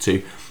faithful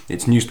to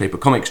its newspaper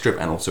comic strip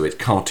and also its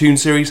cartoon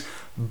series.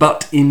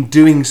 But in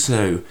doing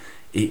so,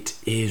 it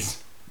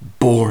is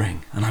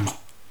boring. And I'm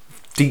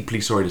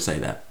deeply sorry to say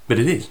that. But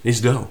it is. It's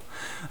dull.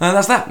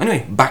 That's that.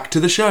 Anyway, back to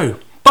the show.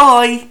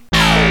 Bye!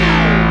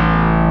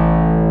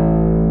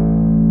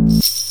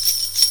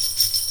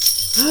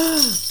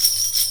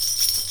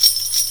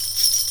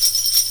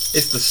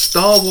 It's the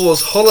Star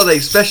Wars Holiday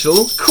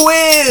Special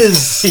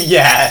quiz!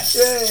 Yes!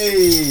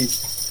 Yay!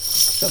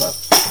 Shut up.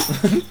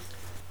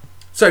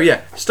 So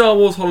yeah, Star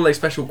Wars Holiday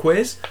Special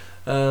quiz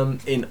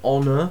in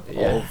honour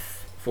of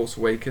Force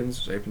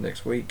Awakens, which open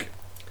next week.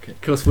 Okay.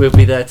 Of course, we'll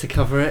be there to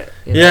cover it.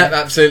 Yeah,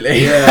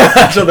 absolutely.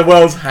 Yeah. So the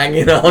world's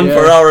hanging on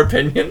for our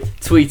opinion.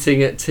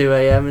 Tweeting at 2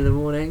 a.m. in the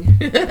morning.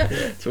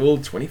 To all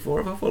 24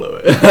 of our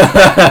followers.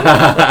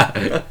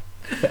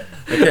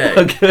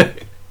 Okay.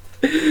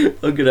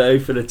 I'm gonna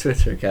open a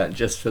Twitter account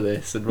just for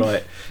this and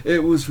write,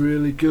 it was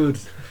really good.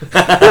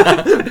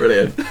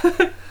 Brilliant.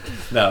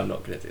 No, I'm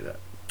not gonna do that.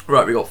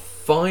 Right, we've got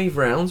 5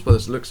 rounds by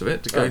the looks of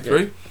it to go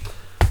through.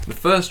 The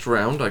first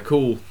round I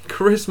call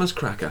Christmas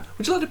Cracker.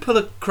 Would you like to pull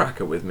a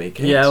cracker with me,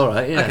 Kate? Yeah,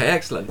 alright, yeah. Okay,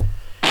 excellent.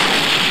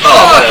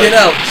 Fucking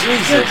hell,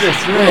 Jesus.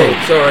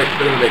 Oh, sorry,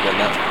 bit of a big one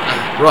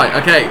that. Right,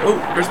 okay. Oh,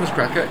 Christmas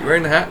Cracker. You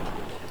wearing the hat?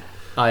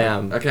 I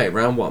am. Okay,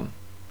 round 1.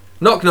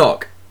 Knock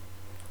knock.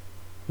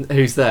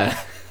 Who's there?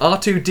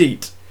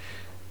 R2-D2.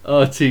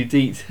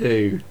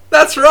 R2-D2.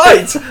 That's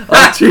right!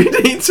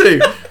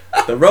 R2-D2.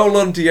 The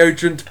roll-on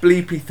deodorant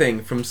bleepy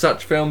thing from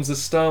such films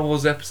as Star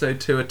Wars Episode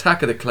 2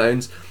 Attack of the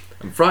Clones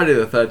and Friday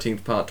the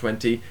 13th Part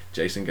 20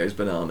 Jason Goes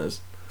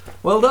Bananas.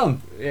 Well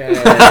done. Yeah.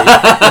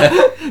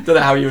 Don't know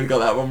how you would have got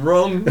that one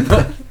wrong.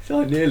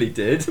 I nearly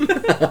did.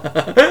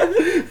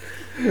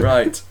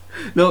 Right.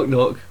 Knock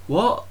knock.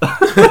 What?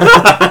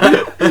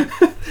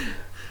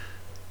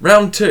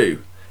 Round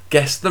 2.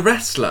 Guess the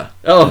wrestler.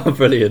 Oh,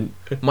 brilliant.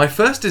 My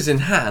first is in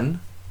Han,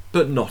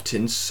 but not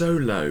in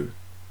Solo.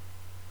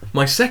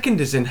 My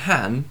second is in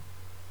Han,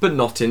 but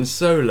not in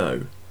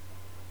Solo.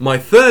 My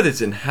third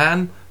is in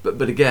Han,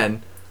 but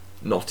again,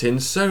 not in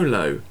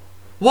Solo.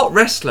 What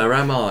wrestler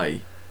am I?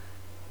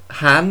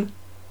 Han?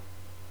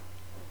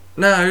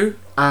 No.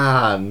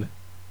 Anne.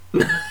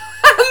 No!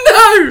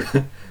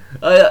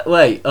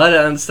 Wait, I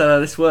don't understand how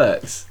this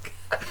works.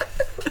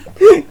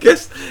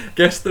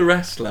 Guess the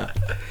wrestler.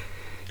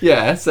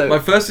 Yeah, so... My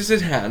first is in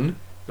Han,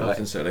 but not Right.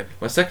 in Solo.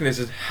 My second is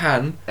in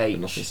Han, H.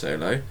 but not in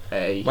Solo.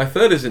 A. My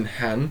third is in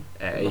Han,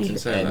 A. not in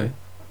Solo.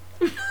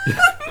 N.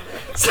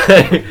 So,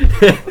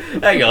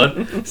 hang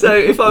on. So,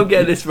 if I'm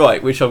getting this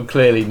right, which I'm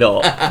clearly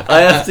not,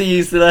 I have to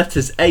use the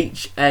letters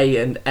H, A,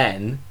 and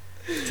N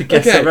to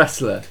guess Okay. the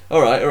wrestler.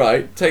 All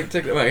right. Take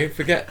it away.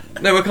 Forget.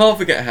 No, I can't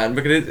forget Han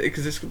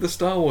because it's the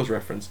Star Wars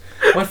reference.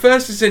 My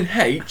first is in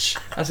H,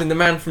 as in the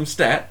man from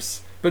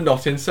Steps, but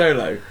not in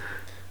Solo.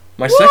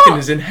 My second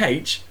is in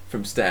H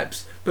from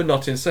Steps, but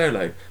not in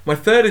Solo. My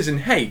third is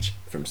in H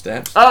from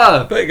Steps,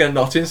 but again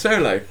not in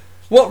Solo.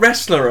 What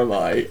wrestler am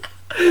I?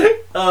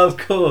 Oh, of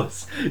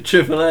course,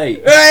 Triple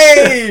H.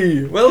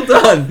 Hey, well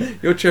done.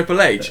 You're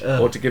Triple H,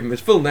 or to give him his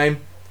full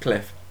name,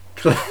 Cliff.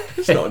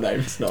 It's not a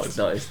name. It's not. It's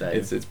not his name.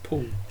 It's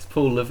Paul. It's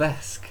Paul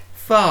Levesque.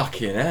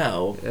 Fucking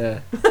hell. Yeah.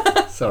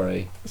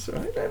 Sorry. That's all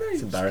right. No,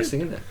 It's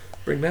embarrassing, isn't it?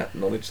 Bring that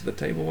knowledge to the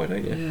table, why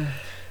don't you? Yeah.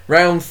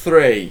 Round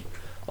 3.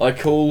 I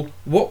call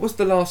what was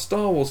the last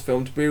Star Wars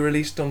film to be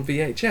released on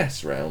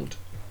VHS round?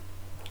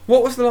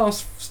 What was the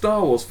last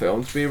Star Wars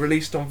film to be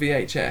released on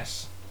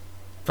VHS?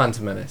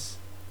 Phantom Menace.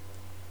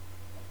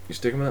 You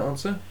sticking with that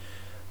answer?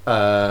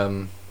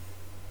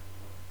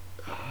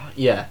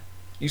 Yeah.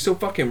 You still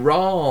fucking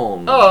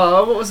wrong.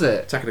 Oh, what was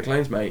it? Attack of the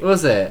Clones, mate.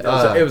 Was it?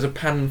 It was a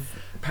pan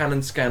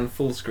and scan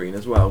full screen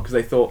as well, because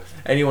they thought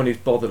anyone who's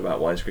bothered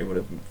about widescreen would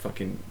have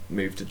fucking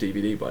moved to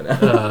DVD by now.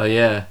 Oh,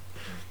 yeah.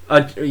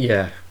 I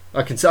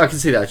can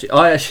see that actually.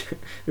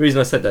 The reason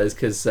I said that is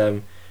because I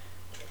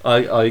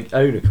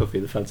own a copy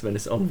of the Phantom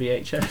Menace on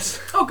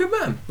VHS. Oh, good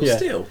man. Well, Yeah.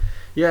 still.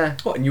 Yeah.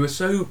 What? And you were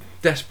so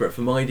desperate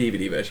for my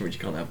DVD version, which you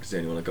can't have because it's the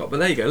only one I got. But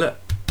there you go. Look,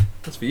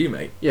 that's for you,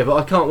 mate. Yeah, but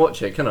I can't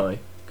watch it, can I?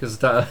 Because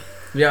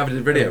You have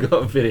a video. I've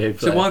got a video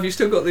player. So why have you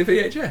still got the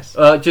VHS?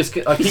 I Just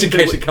keep in it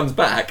case it comes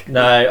back.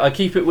 No, I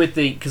keep it with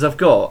because I've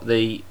got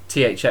the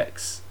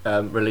THX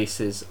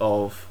releases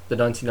of the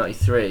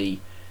 1993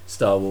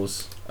 Star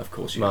Wars Of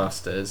course you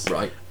Masters,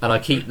 Right. and I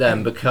keep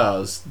them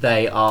because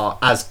they are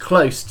as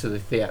close to the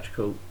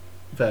theatrical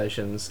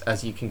versions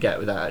as you can get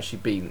without actually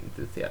being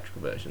the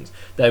theatrical versions.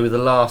 They were the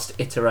last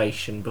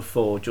iteration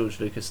before George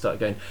Lucas started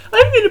going,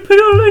 I'm going to put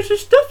all loads of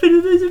stuff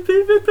in it.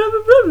 Blah, blah,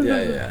 blah,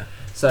 blah. Yeah.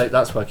 So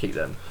that's why I keep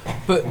them.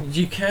 But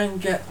you can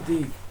get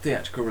the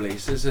theatrical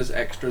releases as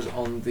extras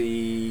on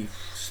the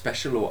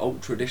special or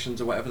ultra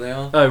editions or whatever they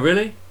are. Oh,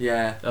 really?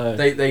 Yeah. Oh.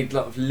 They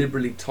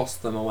liberally toss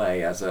them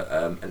away as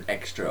an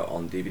extra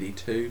on DVD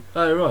 2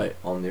 Oh, right.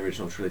 on the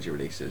original trilogy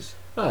releases.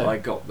 Oh. I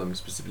got them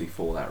specifically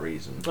for that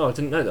reason. Oh, I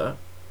didn't know that.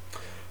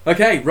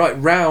 Okay, right,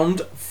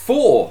 round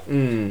 4.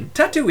 Mm.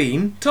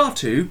 Tatooine,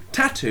 Tartu,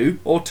 Tattoo,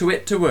 or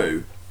Tuit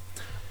Tuwoo?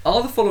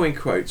 Are the following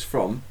quotes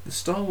from the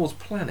Star Wars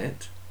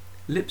planet,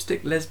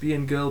 lipstick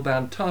lesbian girl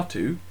band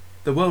Tartu,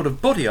 the world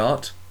of body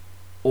art,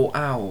 or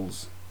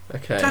owls?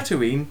 Okay.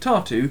 Tatooine,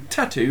 Tartu,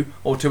 Tattoo,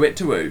 or Tuit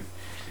Tuwoo?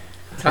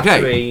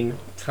 Tatooine,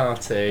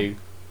 Tartu,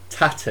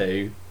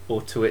 Tattoo,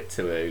 or Tuit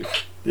Tuwoo.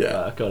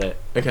 Yeah. I got it.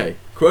 Okay,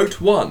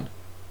 quote 1.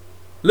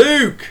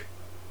 Luke!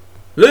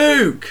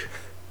 Luke!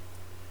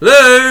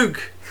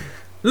 Luke!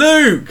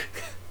 Luke!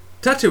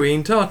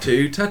 Tatooine,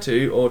 Tartu,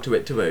 Tattoo, or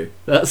Tuit Tuwoo?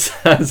 That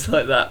sounds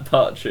like that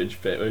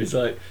Partridge bit where he's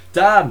like,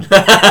 Dan!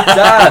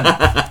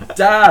 Dan!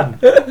 Dan!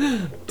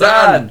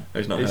 Dan! Oh,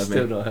 he's not He's heard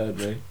still me. not heard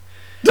me.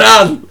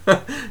 Dan!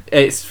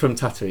 It's from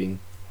Tatooine.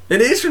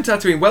 It is from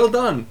Tatooine, well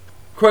done.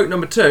 Quote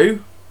number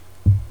 2.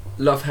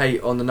 Love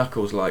hate on the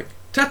knuckles like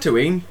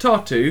Tatooine,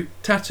 Tartu,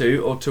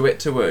 Tattoo, or Tuit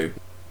Tuwoo?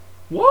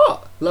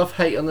 What? Love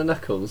hate on the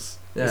knuckles.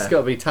 Yeah. It's got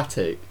to be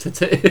tattoo.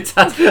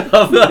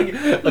 I'm like,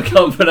 I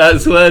can't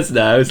pronounce words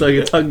now. It's like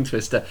a tongue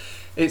twister.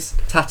 It's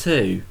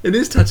tattoo. It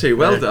is tattoo,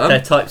 well done.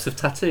 They're types of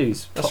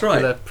tattoos. That's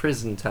Popular right.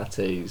 prison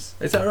tattoos.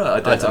 Is that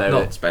right? I don't know I've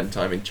not it. spent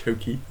time in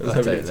Choki.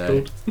 I don't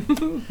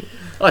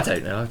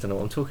know. I don't know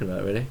what I'm talking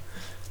about really.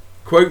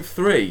 Quote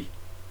 3.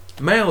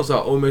 Males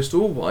are almost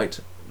all white,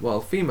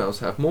 while females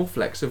have more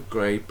flecks of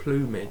grey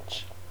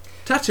plumage.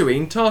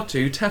 Tatooine,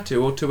 Tartu,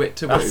 Tattoo, or Tuit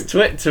Tuwoo? That's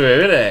Tuit Tuwoo,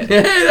 isn't it?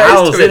 Yeah, that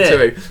Owls, is Tuit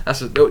innit? Tuwoo. That's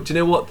do you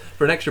know what?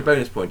 For an extra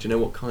bonus point, do you know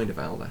what kind of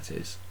owl that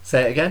is?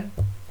 Say it again.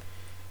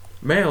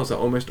 Males are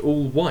almost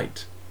all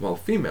white, while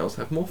females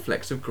have more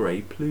flecks of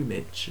grey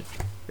plumage.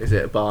 Is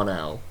it a barn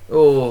owl?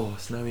 Oh,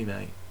 snowy,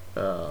 mate.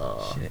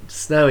 Oh, Shit.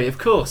 snowy, of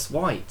course,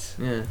 white.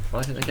 Yeah.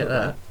 Why didn't I get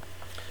that?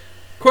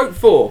 Quote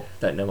 4.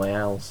 Don't know my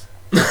owls.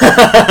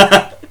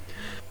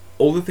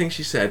 All the things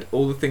she said,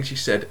 all the things she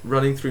said,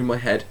 running through my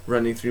head,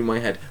 running through my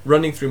head,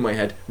 running through my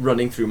head,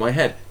 running through my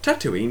head.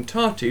 Tatooine,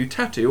 Tartu,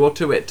 Tattoo, or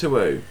Tuit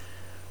Tuwoo?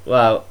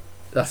 Well,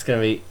 that's going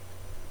to be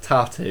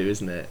Tartu,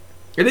 isn't it?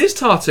 It is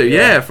Tartu, Yeah.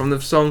 yeah, from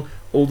the song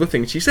All the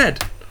Things She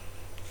Said.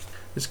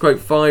 This is quote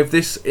 5.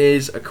 This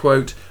is a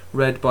quote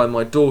read by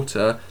my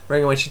daughter.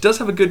 Bearing in mind, she does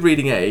have a good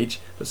reading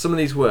age, but some of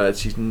these words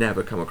she's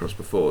never come across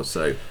before,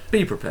 so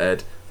be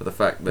prepared for the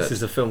fact that... This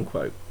is a film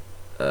quote.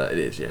 it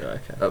is, yeah.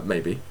 Okay.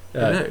 Maybe.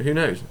 Oh. Who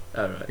knows?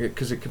 Oh, right.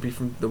 Because it could be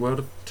from the world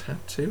of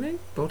tattooing?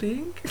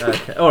 Bodying?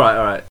 Okay.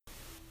 Alright.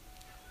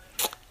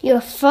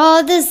 Your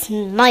father's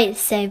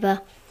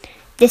lightsaber.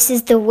 This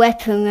is the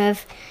weapon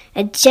of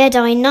a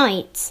Jedi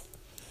Knight.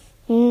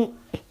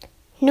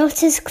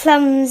 Not as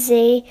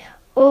clumsy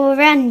or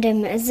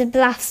random as a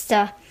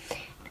blaster.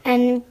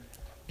 An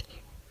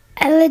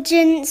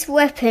elegant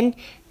weapon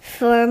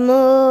for a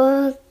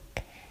more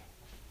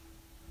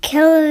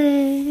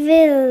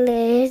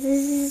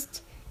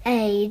civilized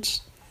age.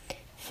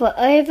 For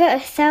over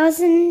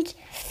 1,000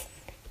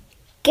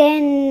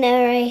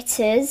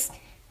 generators,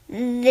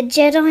 the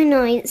Jedi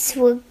Knights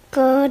were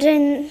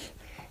guardians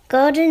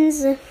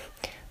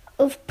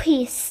of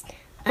peace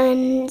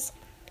and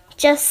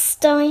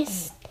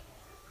justice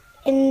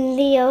in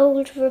the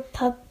Old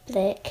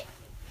Republic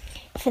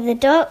for the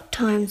dark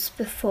times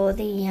before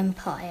the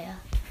Empire.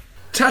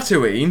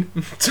 Tatooine,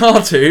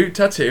 Tartu,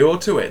 Tattoo, or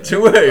Tuit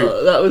Tuwoo?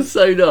 Oh, that was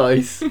so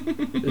nice.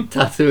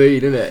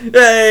 Tatooine, isn't it?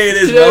 Yay, it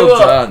is Do you know well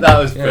what? done. That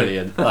was Yeah.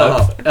 brilliant.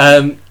 Oh.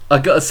 I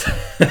got to say...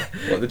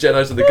 What, the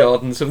Jedi's are the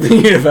gardens of the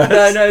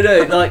universe?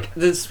 No. Like,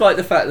 despite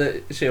the fact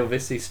that she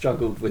obviously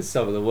struggled with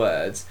some of the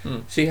words,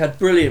 she had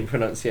brilliant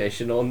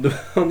pronunciation on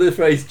the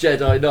phrase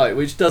Jedi Knight,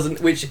 which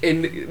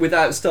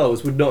without Star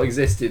Wars would not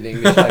exist in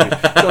English language.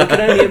 So I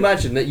can only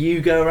imagine that you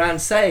go around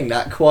saying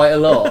that quite a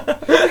lot.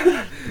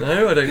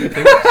 No, I don't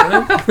think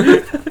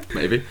so.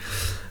 Maybe.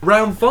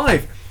 Round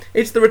 5.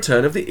 It's the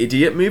return of the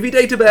Idiot Movie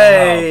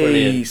Database.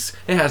 Brilliant.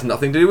 It has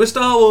nothing to do with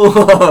Star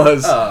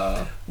Wars.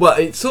 Oh. Well,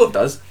 it sort of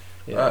does.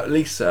 Yeah.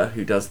 Lisa,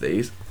 who does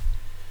these,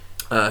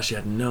 she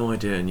had no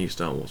idea a new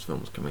Star Wars film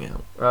was coming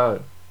out.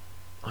 Oh.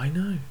 I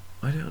know.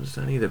 I don't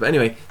understand either. But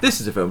anyway, this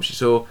is a film she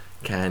saw.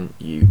 Can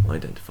you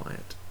identify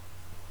it?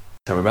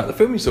 Tell me about the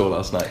film you saw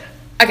last night.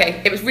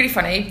 Okay, it was really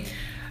funny.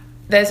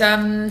 There's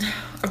a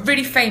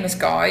really famous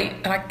guy,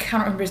 and I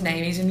can't remember his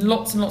name. He's in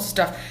lots and lots of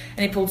stuff,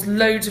 and he pulls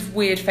loads of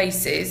weird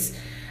faces.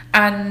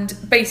 And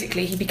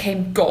basically, he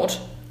became God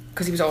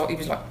because he was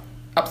like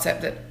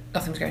upset that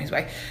nothing was going his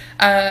way.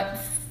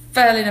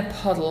 Fell in a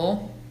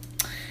puddle,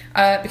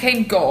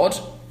 became God,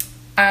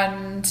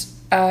 and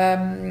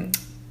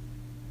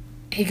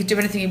he could do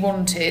anything he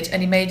wanted,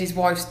 and he made his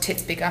wife's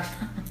tits bigger.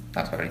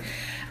 That's quite funny.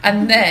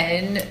 And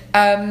then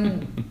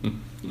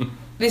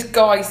this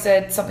guy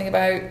said something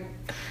about,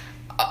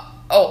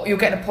 "Oh, you'll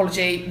get an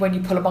apology when you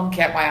pull a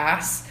monkey out my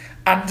ass."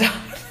 And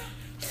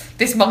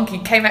this monkey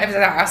came out of his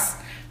ass,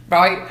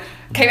 right?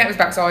 Came out of his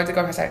backside, the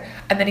guy passed out,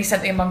 and then he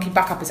sent the monkey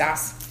back up his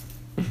ass.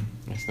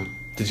 Excellent.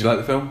 Did you like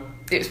the film?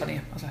 It was funny.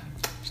 I was like,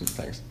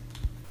 Thanks.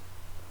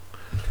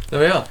 There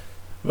we are.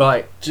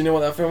 Right. Do you know what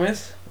that film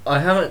is? I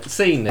haven't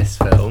seen this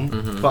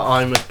film, but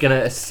I'm going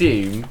to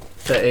assume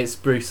that it's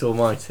Bruce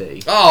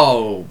Almighty.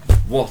 Oh,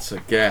 What a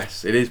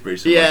guess. It is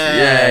Bruce Almighty.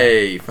 Yeah.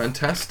 Yay,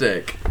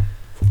 fantastic.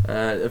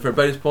 For a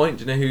bonus point,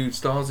 do you know who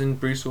stars in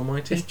Bruce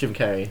Almighty? It's Jim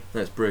Carrey.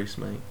 That's Bruce,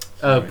 mate.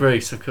 Oh, Sorry.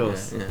 Bruce, of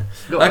course. Yeah.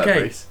 Got that, Okay.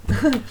 Bruce.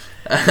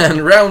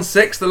 And round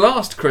 6, the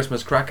last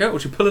Christmas cracker. We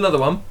should pull another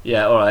one.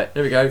 Yeah, all right.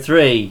 Here we go.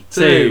 3,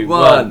 2, 2, 1.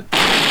 1.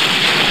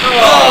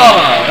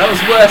 Oh, that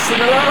was worse than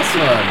the last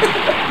one.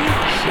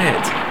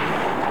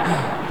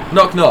 Shit.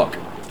 Knock, knock.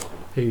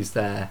 Who's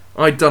there?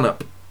 I done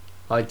up.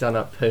 I done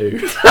up who?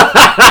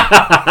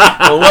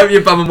 Well, wipe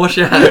your bum and wash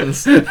your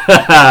hands. Got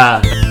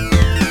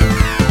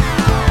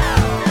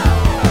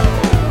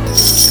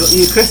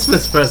you a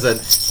Christmas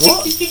present.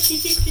 What?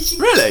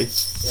 Really?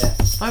 Yeah.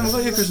 I haven't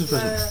got you a Christmas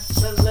present.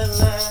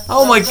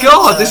 Oh my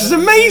god, this is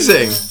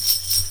amazing.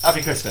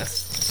 Happy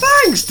Christmas.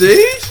 Thanks,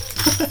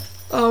 dude.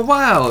 Oh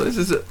wow, this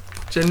is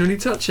genuinely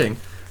touching.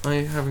 I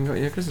haven't got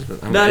you a Christmas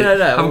present. No. I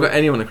haven't got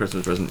anyone a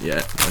Christmas present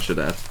yet. I should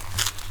add.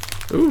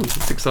 Ooh,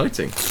 it's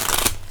exciting.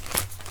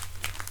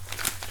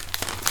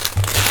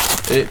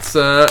 It's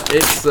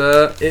is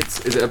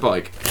it a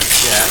bike?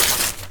 Yeah.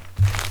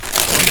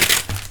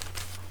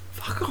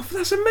 Fuck off,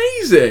 that's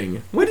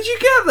amazing. Where did you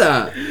get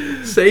that?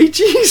 Say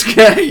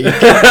cheesecake.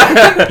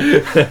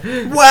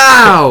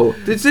 Wow.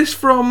 Is this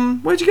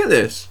from, where'd you get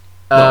this?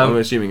 I'm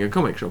assuming a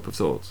comic shop of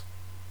sorts.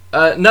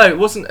 No, it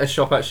wasn't a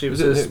shop actually. It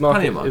was Was it a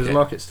market. Pannier It was a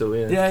market stall.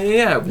 Yeah.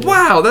 Yeah.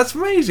 Wow, that's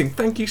amazing.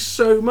 Thank you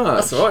so much.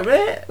 That's all right,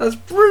 mate. That's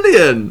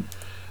brilliant.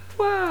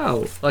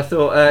 Wow. I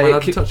thought. Am I allowed it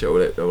to could- touch it,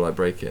 or will I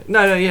break it?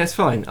 No, yeah, it's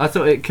fine. I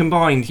thought it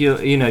combined two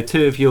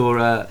of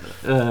your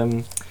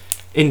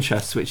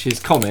interests, which is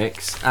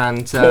comics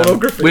and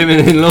Pornography.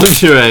 women in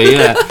lingerie.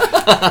 Yeah.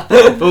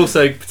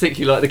 Also,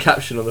 particularly like the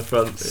caption on the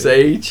front.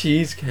 Say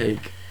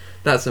cheesecake.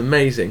 That's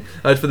amazing.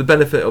 For the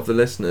benefit of the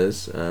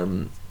listeners,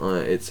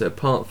 it's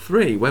part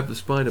 3, Web of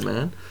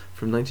Spider-Man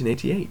from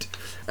 1988,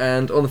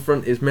 and on the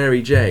front is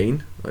Mary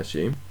Jane, I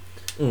assume,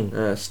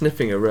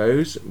 sniffing a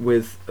rose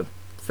with a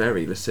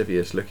very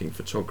lascivious-looking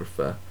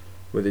photographer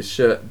with his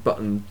shirt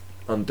buttoned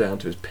down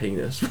to his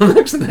penis. From the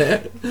looks of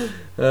it,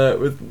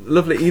 with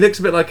lovely. He looks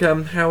a bit like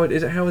Howard.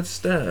 Is it Howard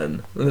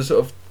Stern? And the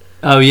sort of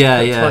Oh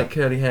yeah, tight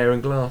curly hair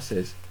and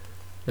glasses,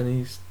 and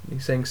he's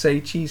saying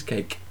 "Say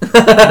cheesecake."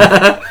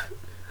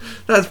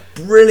 That's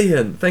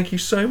brilliant. Thank you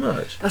so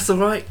much. That's all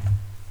right.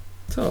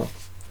 Oh,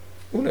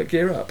 look,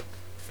 gear up.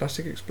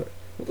 Plastic explode.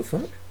 What the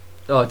fuck?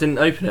 Oh, I didn't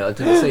open it. I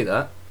didn't see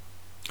that.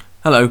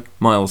 Hello,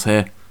 Miles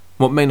here.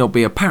 What may not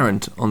be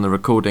apparent on the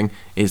recording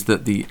is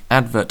that the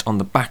advert on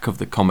the back of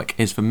the comic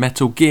is for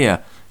Metal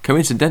Gear,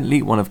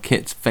 coincidentally one of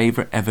Kit's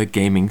favourite ever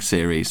gaming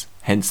series,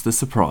 hence the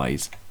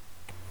surprise.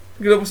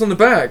 Look at what's on the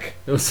back.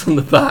 It was on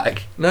the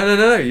back.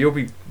 No. You'll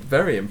be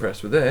very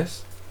impressed with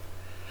this.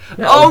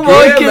 Oh Metal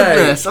my Gear,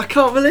 goodness! mate. I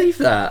can't believe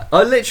that.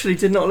 I literally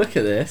did not look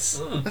at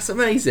this. That's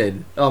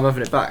amazing. Oh, I'm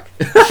having it back.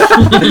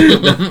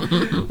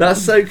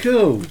 That's so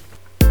cool.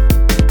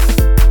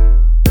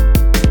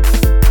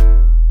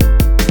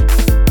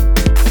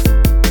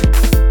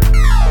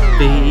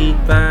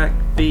 Feedback,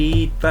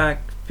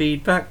 the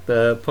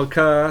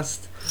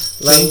podcast.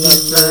 Feedback,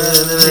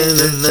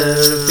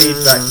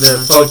 the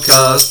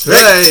podcast.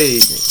 Hey!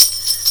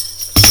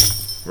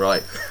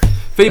 Right.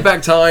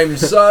 Feedback time.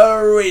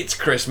 So it's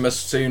Christmas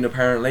soon,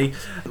 apparently.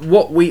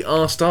 What we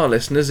asked our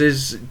listeners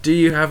is, do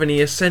you have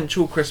any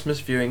essential Christmas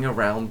viewing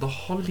around the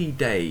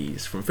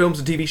holidays? From films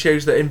and TV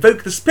shows that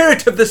invoke the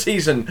spirit of the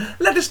season.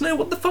 Let us know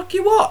what the fuck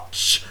you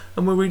watch.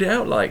 And we'll read it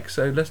out like.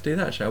 So let's do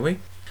that, shall we?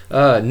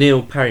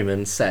 Neil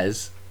Perryman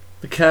says,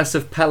 The Curse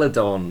of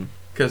Peladon.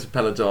 Curse of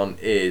Peladon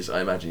is,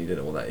 I imagine you don't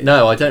know what that is.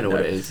 No, I don't know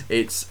what it is.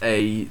 It's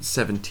a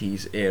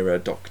 70s era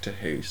Doctor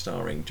Who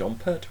starring John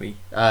Pertwee.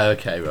 Oh,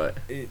 okay, right.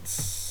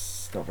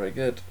 It's not very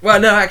good. Well,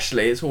 no,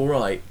 actually, it's all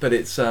right, but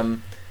it's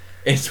one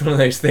of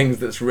those things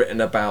that's written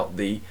about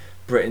the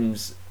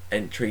Britain's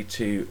entry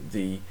to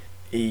the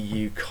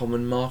EU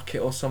common market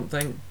or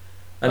something.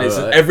 And it's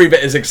right. every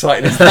bit as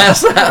exciting as that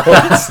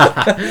sounds.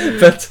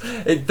 But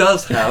it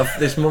does have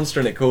this monster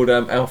in it called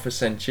Alpha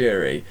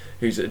Centauri,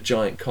 who's a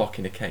giant cock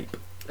in a cape.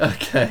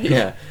 Okay.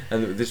 Yeah,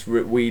 and this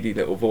weedy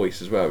little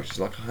voice as well, which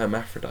is like a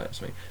hermaphrodite or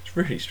something. It's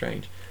really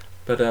strange.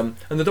 But and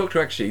the Doctor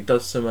actually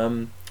does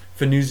some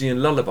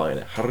Venusian lullaby in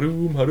it.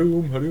 Haroom,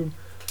 haroom, haroom.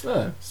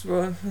 Oh.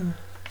 So,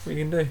 what you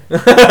can do?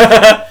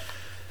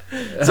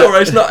 It's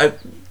alright. It's not.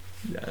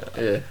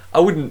 Yeah. I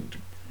wouldn't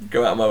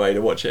go out of my way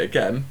to watch it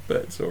again, but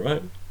it's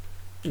alright.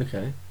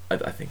 Okay.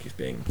 I think he's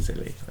being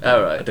silly.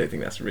 Alright. I don't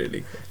think that's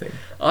really a thing.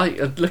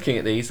 Looking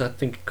at these, I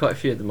think quite a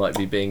few of them might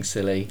be being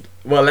silly.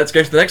 Well, let's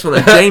go to the next one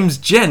then. James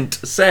Gent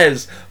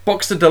says,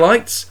 Boxer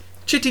Delights,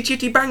 Chitty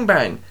Chitty Bang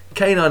Bang,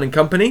 Canine and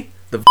Company,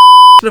 The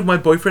of My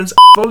Boyfriend's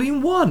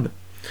Volume 1.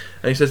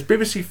 And he says,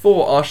 BBC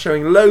 4 are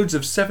showing loads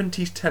of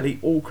 70s telly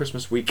all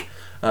Christmas week.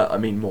 I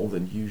mean, more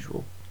than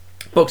usual.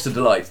 Boxer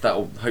Delights, that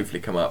will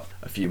hopefully come up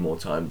a few more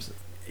times.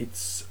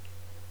 It's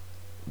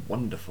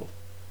wonderful.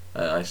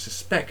 I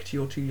suspect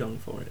you're too young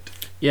for it.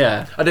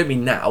 Yeah. I don't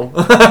mean now.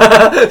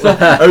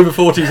 Over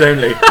 40s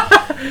only.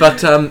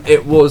 But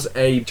it was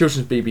a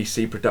children's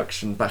BBC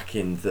production back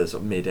in the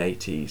sort of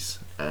mid-80s.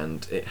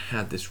 and it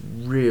had this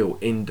real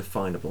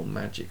indefinable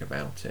magic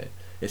about it.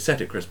 It's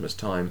set at Christmas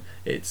time.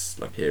 It's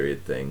like a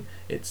period thing.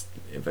 It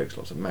invokes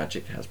lots of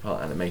magic. It has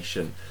part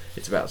animation.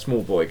 It's about a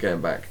small boy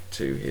going back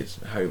to his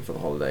home for the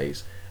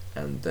holidays,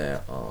 and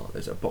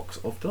there's a box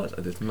of delights,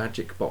 this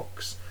magic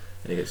box,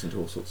 and he gets into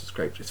all sorts of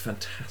scrapes. It's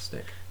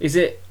fantastic. Is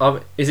it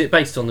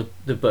based on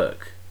the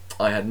book?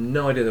 I had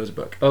no idea there was a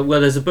book. Oh, well,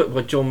 there's a book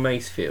by John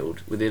Masefield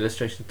with the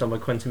illustrations done by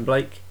Quentin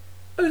Blake.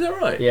 Oh, is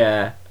that right?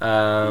 Yeah,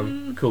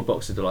 called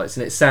Box of Delights,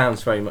 and it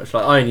sounds very much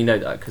like, I only know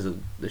that because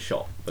of the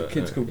shot. The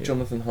kid's called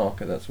Jonathan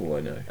Harker, that's all I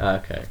know.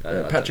 Okay.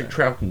 Patrick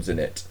Troughton's in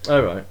it.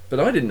 Oh, right. But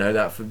I didn't know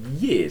that for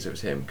years it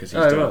was him, because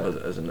he's done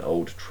up as an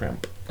old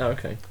tramp. Oh,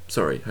 okay.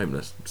 Sorry,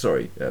 homeless.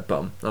 Sorry,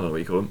 bum. I don't know what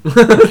you call him.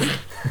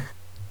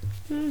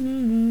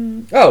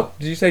 Oh,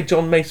 did you say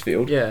John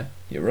Masefield? Yeah.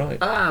 You're right.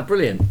 Ah,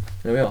 brilliant.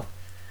 There we are.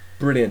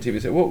 Brilliant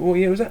TV show. What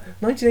year was that?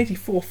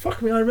 1984.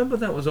 Fuck me, I remember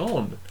that was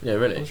on. Yeah,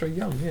 really. I was very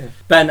young, yeah.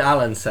 Ben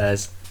Allen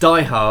says,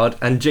 Die Hard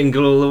and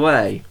Jingle All the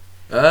Way.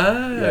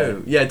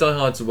 Oh. Yeah, Die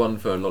Hard's the one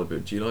for a lot of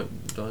people. Do you like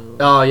Die Hard?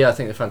 Oh, yeah, I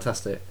think they're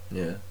fantastic.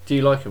 Yeah. Do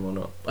you like them or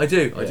not? I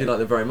do. I Yeah. do like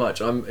them very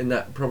much. I'm in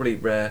that probably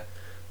rare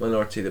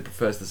minority that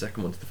prefers the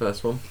second one to the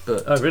first one.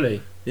 But Oh,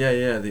 really?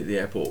 yeah, the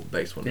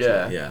airport-based one.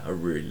 Yeah. Yeah, I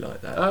really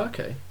like that. Oh,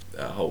 okay.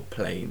 A whole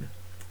plane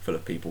full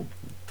of people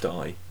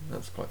die.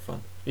 That's quite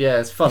fun.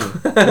 Yeah, it's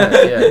fun.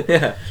 yeah.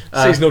 Yeah.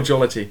 Uh, Seasonal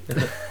jollity.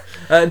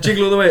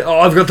 Jingle all the way. Oh,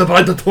 I've got to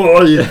buy the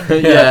toy.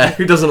 Yeah.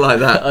 Who doesn't like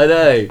that? I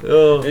know.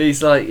 Oh.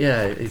 He's like,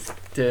 he's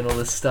doing all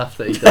the stuff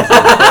that he does.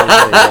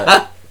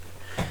 Yeah.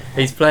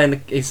 He's playing.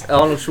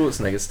 Arnold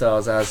Schwarzenegger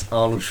stars as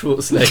Arnold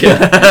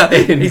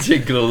Schwarzenegger in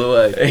Jingle All the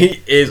Way.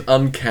 He is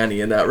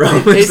uncanny in that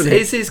role.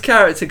 Is his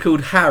character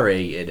called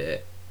Harry in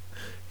it?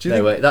 Do you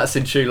No, think- wait, that's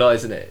in True Lies,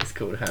 isn't it? It's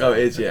called Harry. Oh, it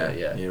is, yeah.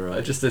 Okay, yeah. You're right.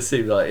 I just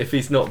assume, like, if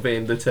he's not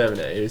being the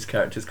Terminator, his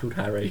character's called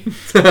Harry.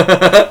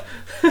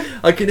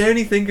 I can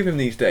only think of him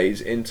these days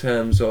in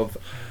terms of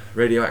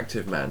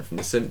Radioactive Man from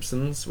The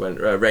Simpsons, when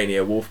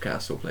Rainier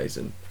Wolfcastle plays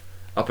him.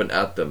 Up and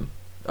at them.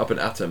 Up and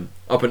at them.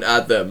 Up and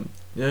at them.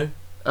 You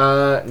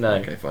know? No.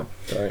 Okay, fine.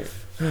 Sorry.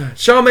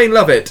 Charmaine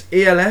Lovett,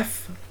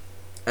 ELF,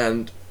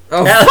 and...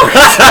 Oh,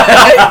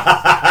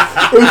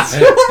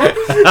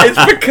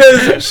 it's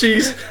because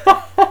she's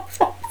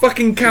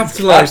fucking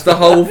capitalised the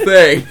whole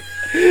thing.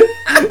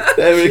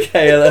 They're a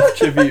KLF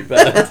tribute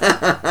band.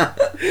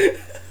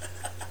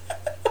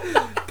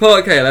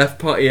 Part KLF,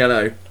 part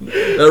ELO.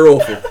 They're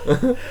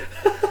awful.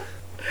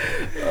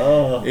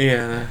 Oh,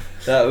 Yeah.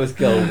 that was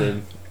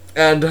golden.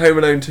 And Home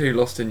Alone 2,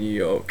 Lost in New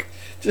York.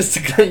 Just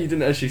to you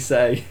didn't actually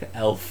say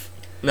Elf.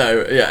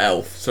 No, yeah,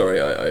 Elf. Sorry,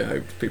 I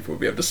hope people will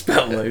be able to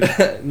spell those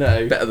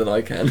No. better than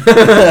I can.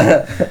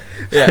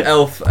 Yeah,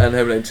 Elf and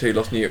Home Alone 2,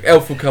 Lost in New York.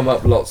 Elf will come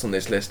up lots on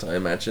this list, I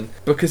imagine,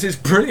 because it's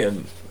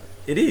brilliant.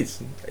 It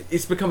is.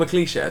 It's become a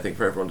cliche, I think,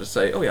 for everyone to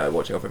say, "Oh yeah, I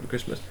watch Elf every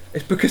Christmas."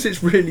 It's because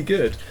it's really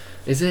good,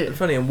 Is it? and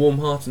funny, and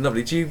warm-hearted and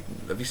lovely.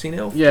 Have you seen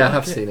Elf? Yeah, I Do you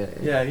have like seen it.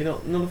 Yeah, you're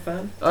not a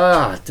fan?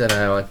 I don't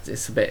know.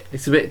 It's a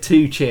bit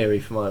too cheery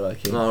for my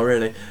liking. Oh,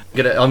 really?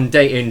 I'm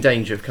in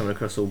danger of coming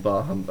across all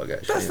bar humbug.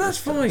 Actually, That's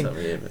fine. time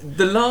of year, but-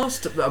 The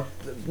last,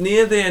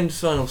 near the end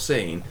final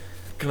scene,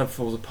 kind of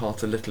falls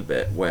apart a little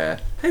bit. Where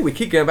we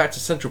keep going back to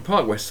Central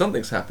Park where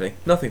something's happening,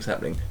 nothing's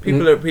happening.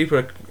 People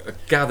are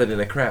gathered in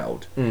a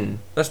crowd. Mm.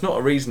 That's not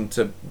a reason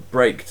to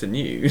break to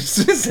news,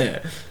 is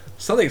it?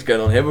 Something's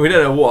going on here, but we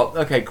don't know what.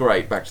 Okay,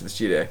 great. Back to the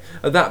studio.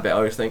 At that bit, I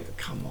always think,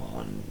 come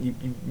on,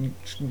 you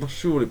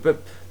surely.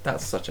 But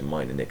that's such a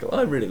minor nickel.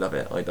 I really love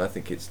it. I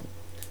think it's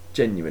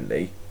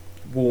genuinely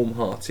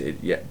warm-hearted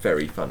yet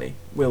very funny.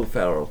 Will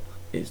Ferrell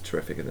is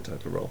terrific in the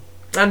title role.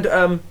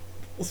 And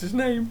what's his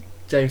name?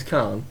 James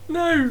Caan.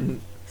 No,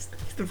 he's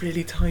the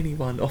really tiny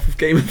one off of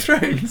Game of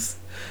Thrones.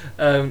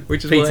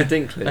 Which is Peter why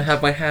Dinklage. I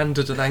have my hand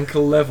at an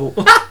ankle level.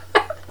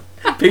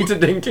 Peter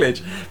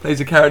Dinklage plays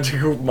a character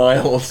called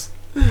Miles,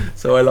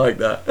 so I like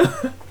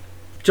that.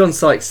 John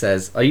Sykes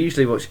says, I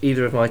usually watch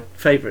either of my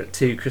favourite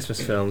two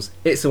Christmas films,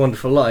 It's a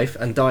Wonderful Life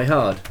and Die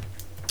Hard.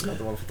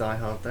 Another one for Die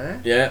Hard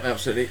there. Yeah,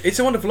 absolutely. It's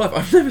a Wonderful Life.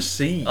 I've never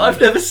seen. I've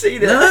never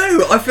seen it.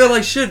 No, I feel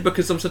I should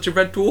because I'm such a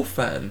Red Dwarf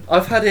fan.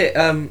 I've had it.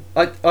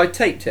 I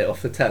taped it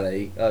off the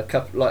telly a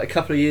couple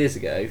of years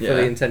ago. Yeah.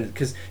 Fully intended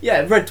because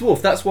Red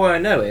Dwarf. That's why I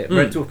know it.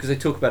 Red Dwarf because they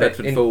talk about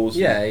Bedford it in Falls.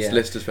 Yeah, It's yeah.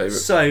 Lister's favourite.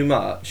 So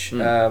much.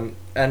 Mm.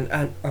 And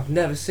I've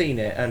never seen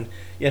it. And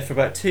for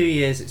about 2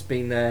 years it's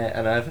been there,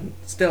 and I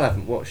still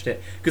haven't watched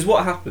it. Because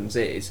what happens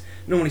is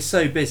normally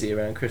so busy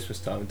around Christmas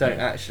time, don't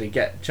actually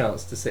get a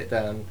chance to sit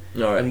down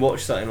All right. and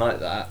watch something like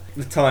that.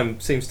 The time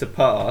seems to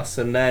pass,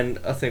 and then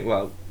I think,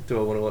 well, do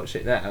I want to watch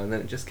it now? And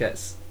then it just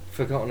gets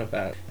forgotten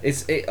about.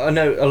 I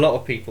know a lot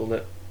of people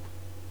who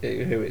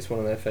it's one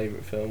of their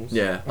favourite films.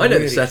 Yeah, I know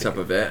really the setup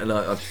think- of it, and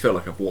I feel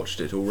like I've watched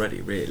it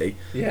already, really.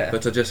 Yeah.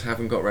 But I just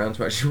haven't got around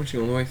to actually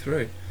watching all the way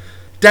through.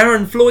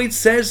 Darren Floyd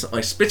says, I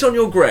spit on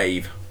your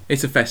grave.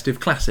 It's a festive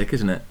classic,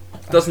 isn't it?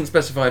 Doesn't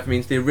specify if it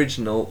means the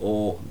original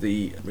or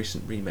the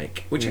recent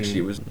remake, which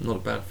actually was not a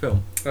bad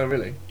film. Oh,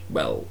 really?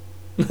 Well,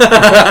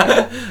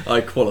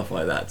 I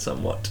qualify that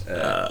somewhat.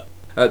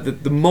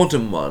 The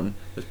modern one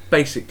was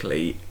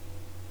basically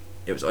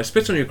It was I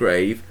Spit on Your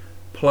Grave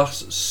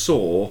plus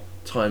Saw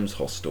times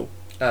Hostel.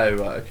 Oh,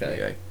 right, okay.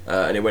 There you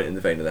go. And it went in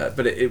the vein of that.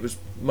 But it was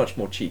much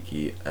more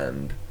cheeky,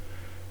 and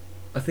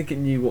I think it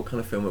knew what kind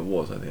of film it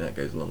was. I think that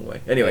goes a long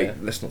way. Anyway, Yeah.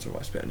 let's not talk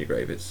about Spit on Your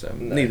Grave. It's No.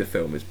 neither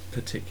film is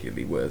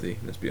particularly worthy,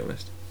 let's be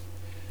honest.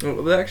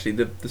 Well, actually,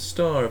 the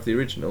star of the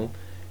original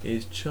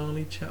is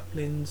Charlie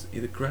Chaplin's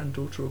either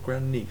granddaughter or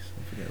grandniece.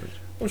 I forget which.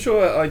 I'm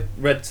sure I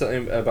read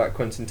something about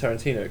Quentin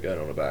Tarantino going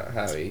on about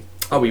how he...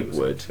 Oh, he it was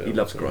a would. good film He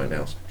loves or something.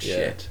 grindhouse Yeah.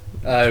 shit.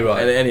 Oh,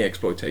 right. And any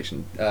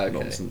exploitation Okay.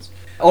 nonsense.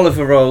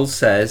 Oliver Rolls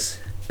says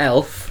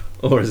Elf,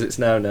 or as it's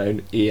now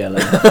known,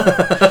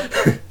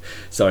 ELF.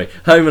 Sorry,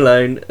 Home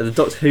Alone, the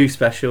Doctor Who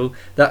special,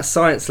 that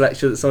science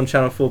lecture that's on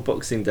Channel 4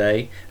 Boxing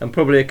Day, and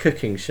probably a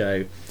cooking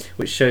show,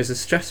 which shows a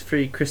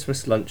stress-free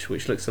Christmas lunch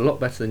which looks a lot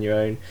better than your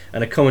own,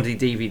 and a comedy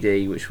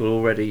DVD which will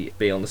already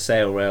be on the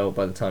sale rail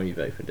by the time you've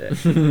opened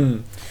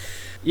it.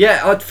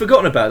 Yeah, I'd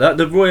forgotten about that.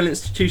 The Royal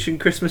Institution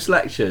Christmas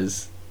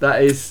lectures.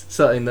 That is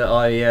something that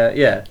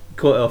I,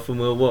 quite often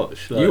will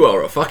watch. Like, You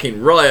are a fucking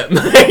riot,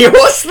 mate.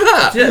 What's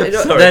that? Yeah,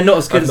 Sorry. they're not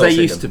as good I've as not they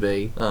seen used them. to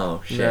be.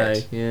 Oh, shit.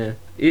 No,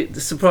 yeah.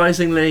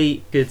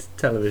 Surprisingly good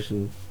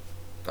television.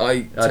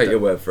 I I take your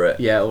don't- word for it.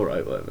 Yeah,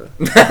 alright, whatever.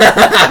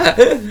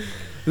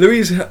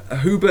 Louise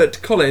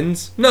Hubert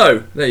Collins.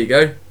 No, there you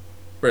go.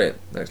 Brilliant.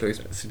 Thanks,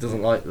 Louise. She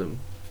doesn't like them.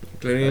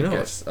 Clearly I not.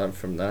 guess I'm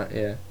from that,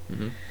 yeah.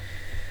 Mm-hmm.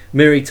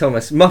 Miri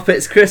Thomas,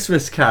 Muppets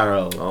Christmas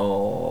Carol.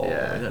 Oh,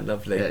 Yeah. isn't that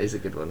lovely? Yeah, it is a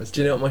good one, isn't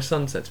Do you know what my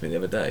son said to me the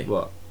other day? it?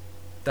 What?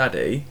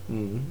 Daddy,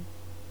 Mm.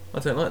 I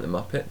don't like the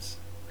Muppets.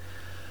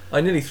 I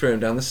nearly threw him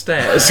down the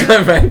stairs,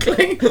 quite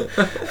frankly.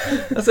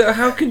 I said,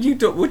 how can you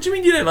do... What do you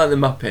mean you don't like the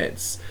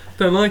Muppets?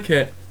 Don't like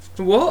it.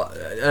 What?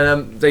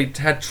 They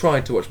had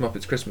tried to watch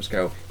Muppets Christmas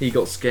Carol. He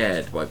got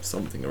scared by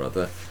something or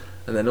other,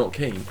 and they're not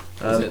keen.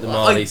 Is it the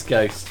Marley's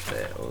ghost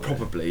bit? Or...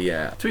 Probably,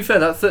 yeah. To be fair,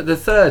 the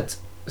third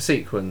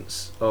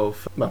sequence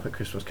of Muppet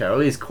Christmas Carol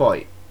is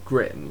quite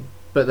grim,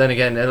 but then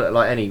again,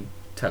 like any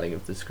telling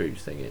of the Scrooge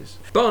thing is.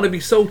 Barnaby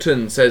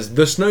Sultan says,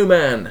 The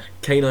Snowman,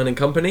 Canine and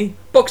Company,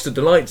 Boxer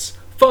Delights,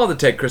 Father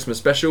Ted Christmas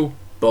Special,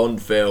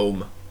 Bond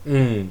film.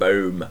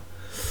 Boom.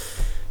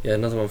 Yeah,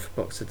 another one for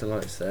Boxer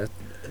Delights there.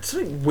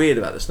 Something weird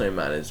about The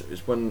Snowman is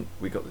when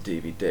we got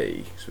the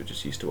DVD, because we're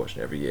just used to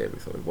watching it every year, we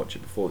thought we'd watch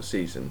it before the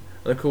season,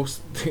 and of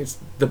course it's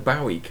the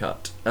Bowie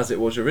cut, as it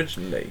was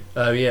originally.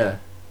 Oh yeah.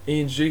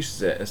 He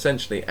introduces it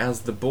essentially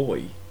as the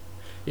boy.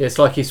 Yeah, it's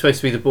like he's supposed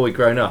to be the boy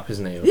grown up,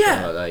 isn't he? Or Yeah.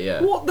 something like that,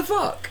 yeah. What the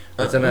fuck?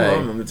 I don't know. I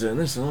remember doing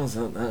this when I was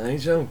at that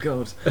age, oh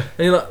god. And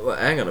you're like, well,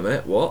 hang on a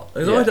minute, what?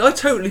 And Yeah. I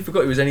totally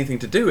forgot he was anything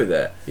to do with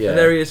it. Yeah. And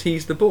there he is,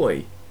 he's the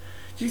boy.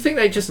 Do you think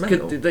they just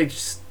Mental. did they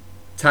just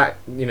tack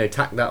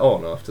that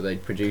on after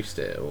they'd produced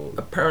it, or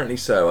Apparently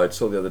so. I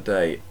saw the other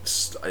day,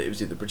 it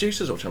was either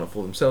producers or Channel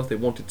 4 themselves, they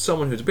wanted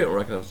someone who was a bit more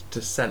recognised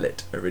to sell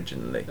it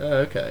originally. oh,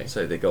 okay.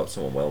 So they got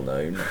someone well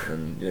known,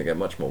 and get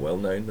much more well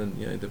known than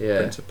the Yeah.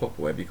 Prince of Pop,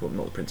 or whatever you call him.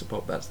 Not the Prince of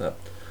Pop. That's that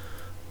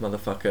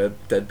motherfucker,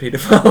 dead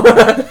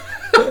paedophile.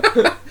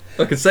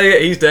 I can say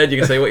it. He's dead. You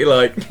can say what you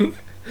like.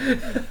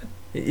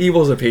 He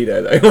was a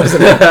pedo though,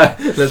 wasn't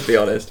he? Let's be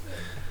honest.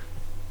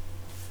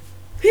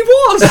 He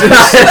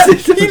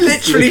was. He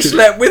literally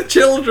slept with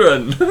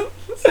children.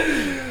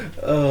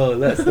 Oh,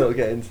 let's not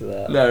get into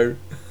that. No.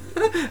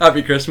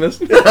 Happy Christmas.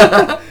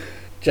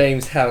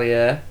 James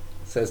Hallier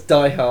says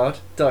Die Hard,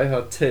 Die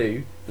Hard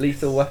 2,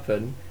 Lethal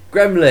Weapon,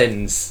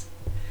 Gremlins,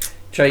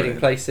 Trading Brilliant.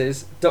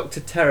 Places, Dr.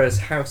 Terror's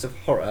House of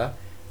Horror,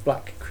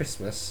 Black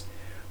Christmas,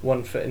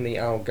 One Foot in the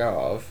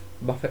Algarve,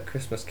 Muppet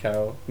Christmas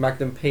Carol,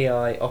 Magnum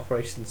P.I.,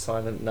 Operation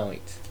Silent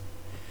Night.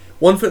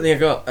 One Foot in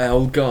the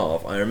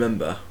Algarve, I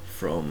remember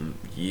from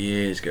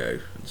years ago,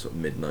 sort of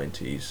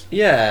mid-90s.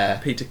 Yeah.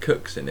 Peter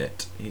Cook's in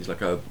it. He's like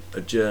a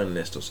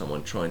journalist or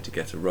someone trying to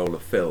get a roll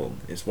of film.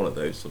 It's one of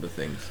those sort of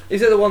things.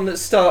 Is it the one that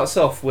starts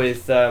off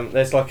with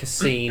there's like a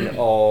scene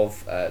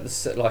of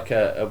like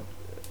a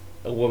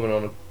woman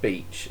on a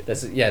beach?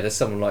 There's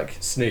someone like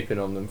snooping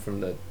on them from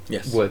the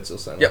Yes. woods or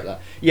something Yep. like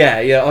that.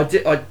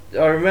 Yeah.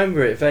 I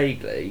remember it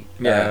vaguely.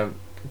 Yeah.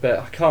 But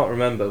I can't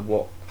remember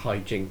what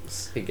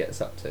hijinks he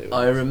gets up to.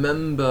 I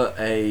remember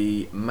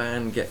a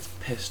man gets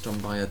pissed on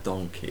by a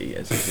donkey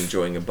as he's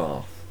enjoying a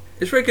bath.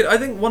 It's very good. I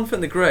think One Foot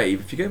in the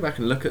Grave, if you go back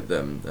and look at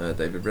them,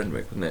 David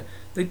Renwick, wasn't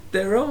it?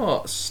 There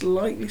are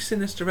slightly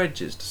sinister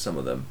edges to some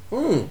of them.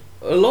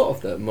 A lot of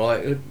them,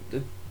 like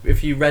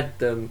if you read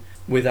them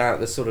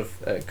without the sort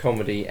of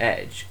comedy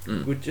edge,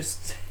 were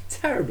just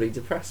terribly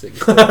depressing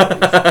stories.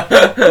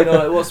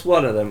 Like, what's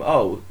one of them?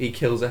 Oh, he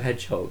kills a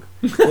hedgehog.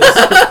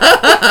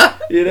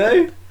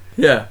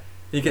 Yeah.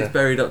 He gets Yeah.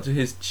 buried up to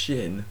his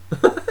chin.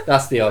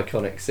 That's the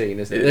iconic scene,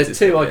 isn't it? It There's is,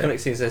 two yeah. iconic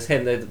scenes. There's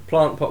him, there's the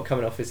plant pot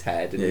coming off his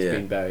head, and Yeah, he's yeah.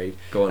 been buried.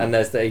 Go on. And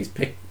there's the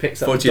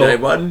picks up the 49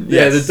 dog. one.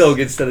 Yeah, Yes. the dog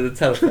instead of the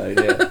telephone.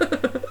 Yeah.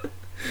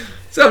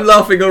 So I'm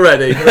laughing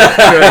already.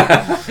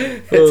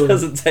 It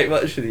doesn't take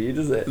much for you,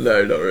 does it?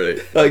 No, not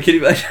really. Like, can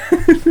you imagine?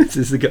 This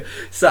is the guy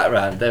sat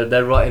around.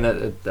 They're writing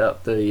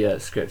up the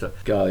script.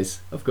 Like,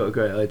 guys, I've got a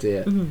great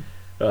idea.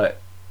 Right,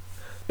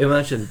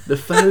 imagine the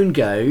phone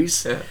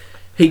goes. Yeah.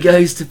 He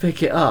goes to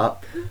pick it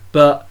up,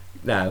 but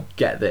Now,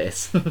 get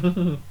this.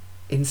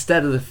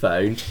 Instead of the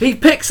phone, he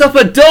picks up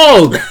a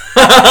dog!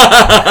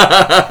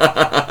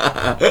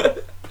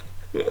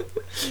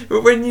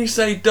 But when you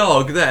say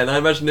dog, then I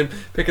imagine him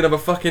picking up a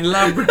fucking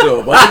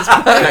Labrador by his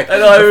back.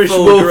 An Irish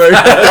Wolfhound.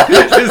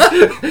 Just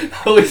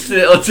hoisting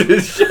it onto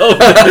his shoulder.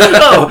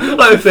 Oh,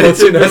 I appear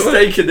to have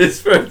mistaken this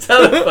for a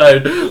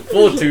telephone.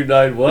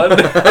 4291.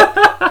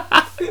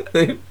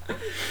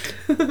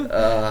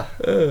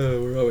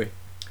 Where are we?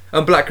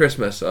 And Black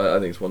Christmas, I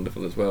think it's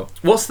wonderful as well.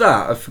 What's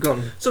that? I've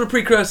forgotten. Sort of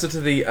precursor to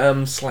the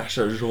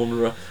slasher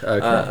genre.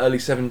 Okay. Early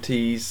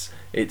 70s.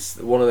 It's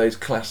one of those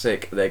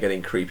classic, they're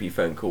getting creepy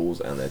phone calls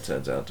and there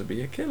turns out to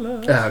be a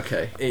killer.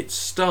 Okay. It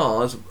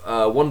stars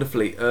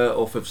wonderfully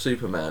off of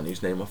Superman,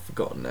 whose name I've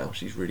forgotten now.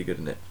 She's really good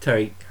in it.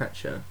 Terry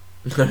Hatcher.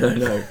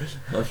 No.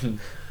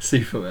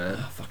 Superman.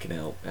 Oh, fucking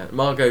hell.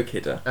 Margot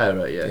Kidder. Oh,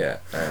 right, yeah.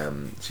 Yeah,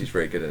 she's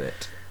very good in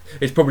it.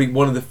 It's probably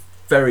one of the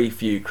very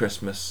few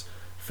Christmas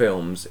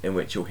films in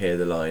which you'll hear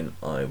the line,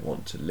 "I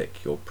want to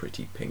lick your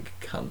pretty pink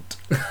cunt."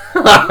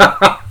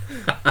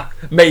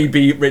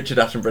 Maybe Richard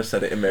Attenborough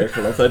said it in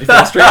Miracle on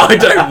 34th Street, I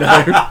don't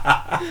know. To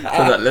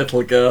that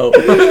little girl.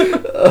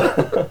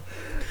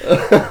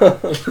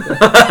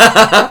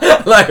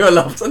 Like her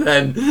laughter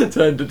then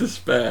turned to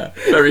despair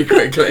very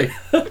quickly.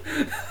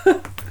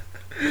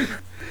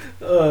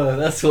 Oh,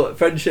 that's what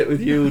friendship with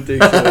you will do.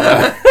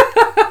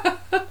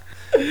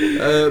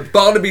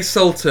 Barnaby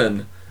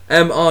Sultan.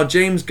 R.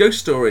 James Ghost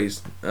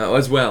Stories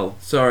as well.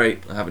 Sorry,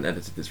 I haven't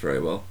edited this very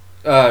well.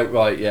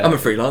 Right, yeah. I'm a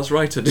freelance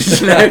writer, did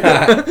you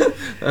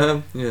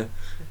know? Yeah.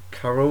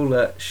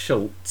 Carola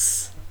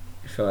Schultz,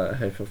 if I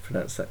hope I've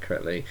pronounced that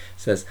correctly,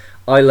 says,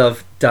 I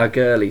love Da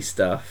Girly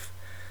stuff.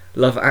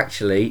 Love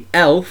Actually,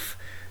 Elf,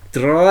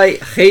 Drei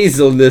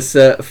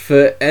Hazelnüsse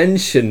für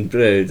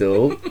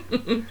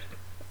Enchenbrödel.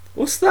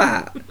 What's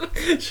that?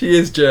 She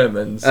is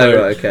German, so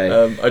Oh, right, okay.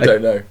 I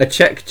don't know. A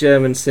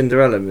Czech-German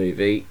Cinderella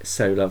movie,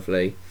 so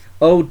lovely.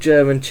 Old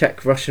German,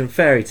 Czech, Russian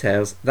fairy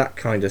tales, that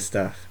kind of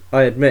stuff.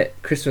 I admit,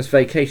 Christmas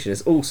Vacation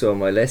is also on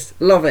my list.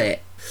 Love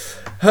it.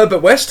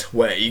 Herbert West,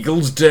 Where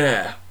Eagles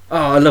Dare. Oh,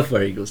 I love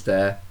Where Eagles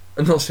Dare.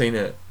 I've not seen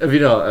it. Have you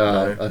not?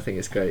 No. I think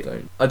it's great.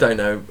 I don't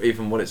know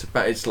even what it's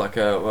about. It's like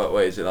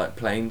what is it, like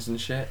planes and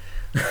shit?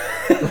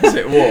 Is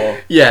it war?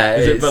 Yeah,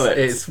 Is it bullets?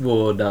 It's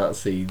war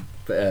Nazi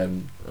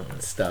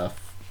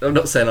stuff. I'm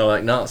not saying I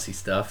like Nazi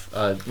stuff.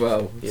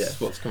 Well, yeah.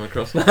 that's what's come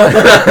across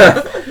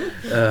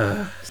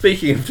now.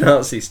 Speaking of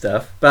Nazi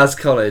stuff, Baz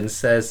Collins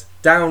says,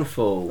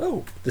 Downfall.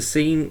 Oh. The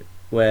scene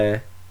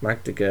where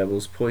Magda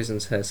Goebbels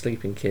poisons her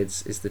sleeping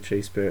kids is the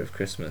true spirit of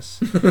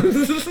Christmas.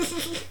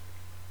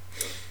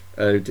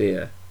 Oh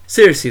dear.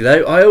 Seriously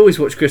though, I always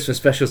watch Christmas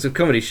specials of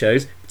comedy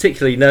shows,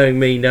 particularly Knowing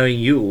Me, Knowing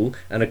Yule,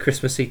 and A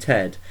Christmassy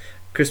Ted.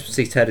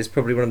 Christmassy Ted is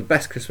probably one of the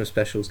best Christmas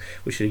specials,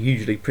 which are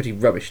usually pretty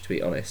rubbish to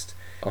be honest.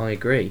 I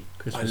agree.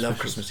 I love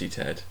Christmassy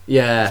Ted.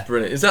 Yeah. It's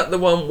brilliant. Is that the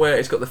one where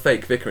it's got the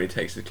fake vicar and he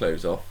takes his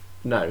clothes off?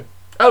 No.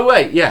 Oh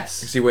wait, yes.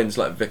 Because he wins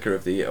like vicar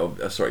of the year,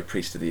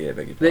 priest of the year.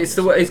 Beg your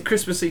pardon. It's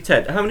Christmassy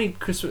Ted. How many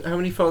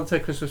Father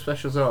Ted Christmas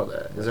specials are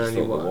there? Is there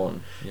only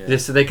one? Yeah.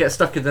 So they get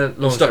stuck in the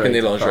lingerie. Stuck in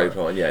the lingerie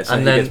part, yeah. So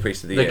and he then gets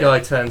priest of the year. The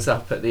guy turns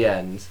up at the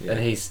end, and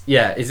he's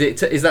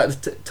is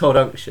that Todd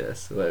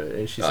Unctious?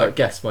 And she's like,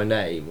 guess my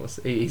name. Or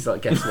he's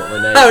like, guess what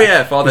my name. Oh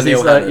yeah, Father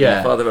Neil like, Hannon.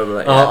 yeah. Father blah,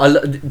 blah, yeah.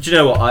 Do you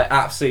know what? I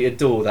absolutely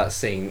adore that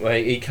scene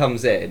where he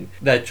comes in.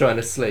 They're trying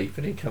to sleep,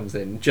 and he comes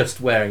in just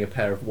wearing a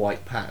pair of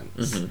white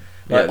pants. Mm-hmm.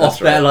 Like yeah,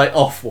 they're like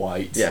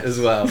off-white as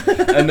well.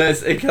 And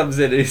it comes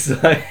in and he's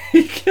like,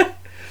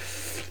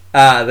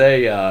 there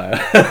you are,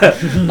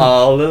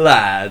 all the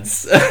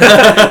lads. And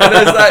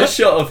there's that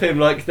shot of him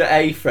like the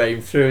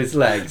A-frame through his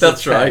legs.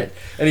 That's right. Head,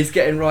 and he's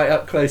getting right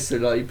up close to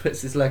him, like he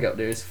puts his leg up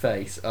near his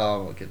face.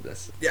 Oh my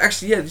goodness.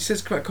 Actually, this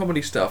says about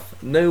comedy stuff.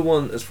 No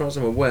one, as far as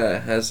I'm aware,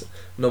 has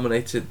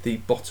nominated the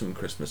Bottom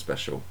Christmas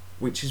special,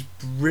 which is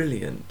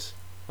brilliant.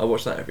 I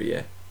watch that every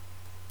year.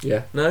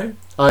 Yeah. No?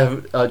 I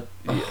haven't.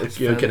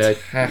 You're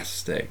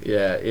fantastic.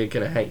 You're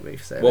gonna hate me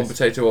for saying One this.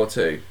 potato or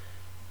two?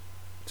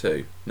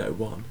 Two? No,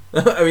 one.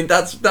 I mean,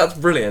 that's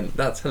brilliant.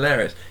 That's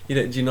hilarious. Do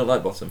you not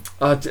like Bottom?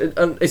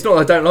 And it's not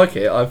that I don't like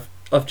it.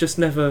 I've just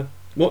never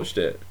watched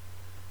it.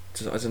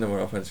 I don't know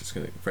where our friendship's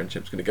going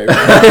to go.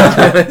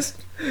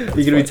 You're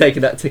going to be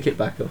taking that ticket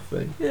back off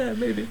me. Yeah,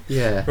 maybe.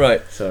 Yeah.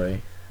 Right.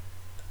 Sorry.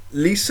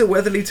 Lisa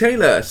Weatherly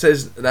Taylor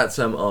says that's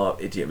our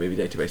idiot movie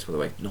database, by the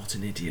way. Not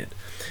an idiot.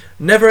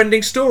 Never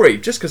Ending Story,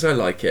 just because I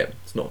like it.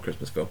 It's not a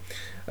Christmas film.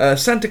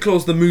 Santa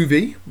Claus the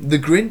Movie, The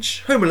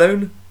Grinch, Home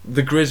Alone,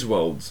 The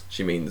Griswolds.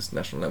 She means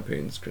National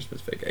Lampoon's Christmas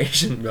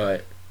Vacation.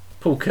 Right.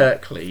 Paul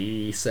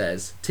Kirkley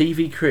says,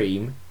 TV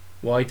Cream,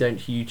 Why Don't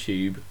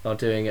YouTube are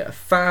doing a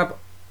fab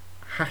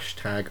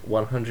hashtag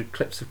 100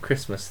 clips of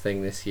Christmas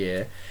thing this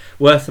year.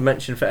 Worth a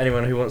mention for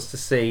anyone who wants to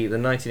see the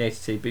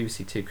 1982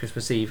 BBC Two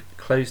Christmas Eve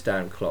close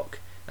down clock.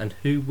 And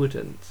who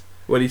wouldn't?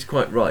 Well, he's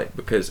quite right,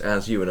 because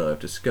as you and I have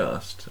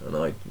discussed, and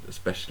I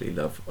especially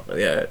love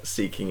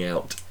seeking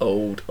out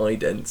old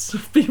idents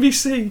of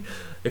BBC,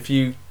 if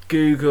you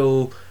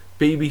Google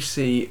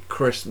BBC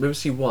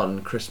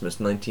One Christmas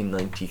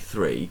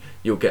 1993,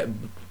 you'll get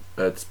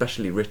a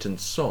specially written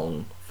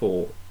song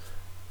for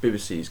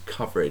BBC's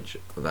coverage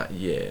for that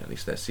year, at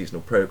least their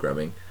seasonal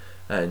programming,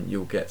 and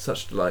you'll get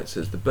such delights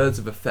as The Birds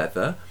of a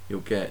Feather, you'll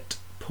get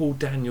Paul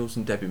Daniels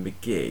and Debbie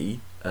McGee,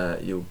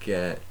 you'll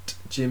get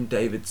Jim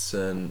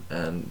Davidson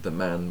and the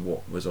man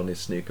what was on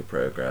his snooker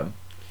programme,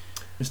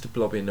 Mr.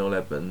 Blobby and Noel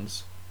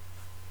Edmonds,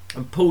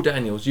 and Paul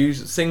Daniels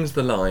sings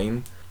the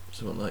line,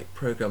 something like,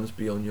 "Programmes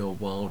beyond your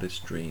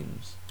wildest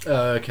dreams."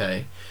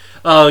 Okay.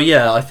 Oh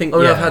yeah, I think.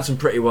 I've had some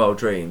pretty wild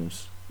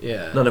dreams.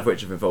 Yeah. None of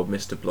which have involved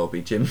Mr.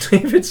 Blobby, Jim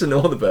Davidson,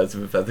 or the Birds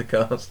of a Feather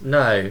cast.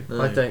 No,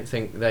 No. I don't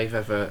think they've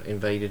ever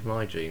invaded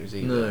my dreams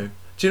either. No.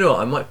 Do you know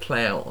what? I might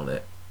play out on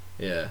it.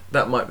 Yeah.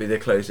 That might be the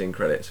closing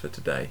credits for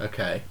today.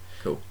 Okay.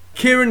 Cool.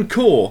 Kieran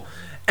Core.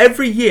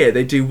 Every year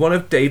they do one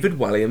of David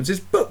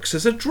Walliams' books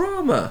as a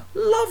drama.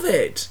 Love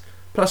it!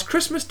 Plus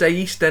Christmas Day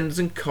EastEnders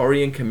and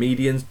Korean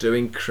comedians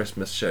doing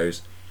Christmas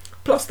shows.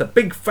 Plus the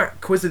big fat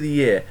quiz of the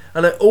year,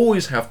 and I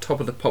always have Top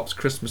of the Pops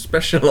Christmas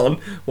special on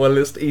while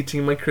just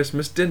eating my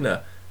Christmas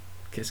dinner.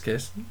 Kiss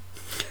kiss.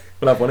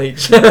 We'll have one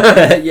each.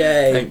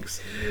 Yay!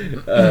 Thanks.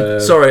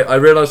 Sorry, I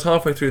realised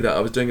halfway through that I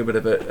was doing a bit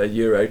of a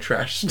Euro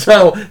trash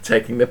style,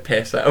 taking the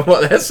piss out of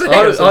what they're saying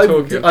as I'm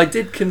talking. I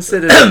did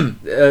consider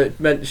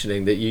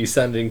mentioning that you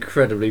sound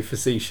incredibly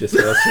facetious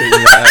while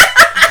reading that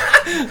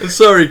out.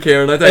 Sorry,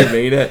 Kieran, I don't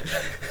mean it.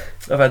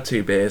 I've had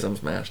 2 beers, I'm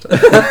smashed.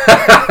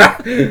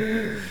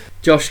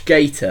 Josh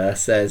Gator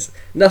says,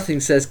 "Nothing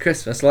says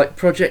Christmas like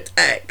Project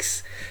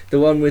X, the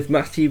one with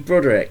Matthew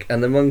Broderick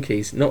and the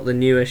Monkees, not the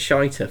newer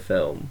Shiter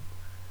film."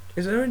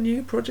 Is there a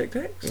new Project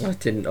X?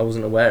 I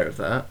wasn't aware of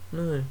that.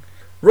 No.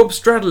 Rob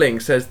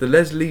Stradling says the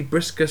Leslie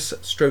Briscus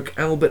 /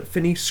 Albert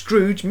Finney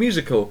Scrooge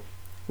musical.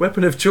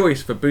 Weapon of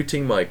choice for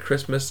booting my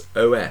Christmas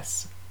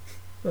OS.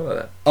 I like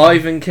that.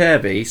 Ivan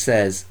Kirby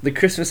says, "The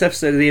Christmas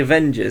episode of The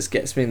Avengers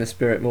gets me in the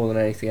spirit more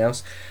than anything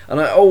else, and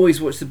I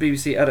always watch the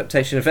BBC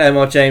adaptation of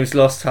M.R. James'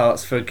 Lost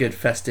Hearts for a good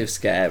festive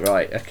scare."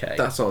 Right, okay.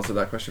 That's answered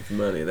that question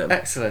from earlier then.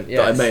 Excellent, yes.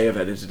 That I may have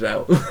edited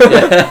out.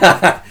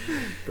 Yeah.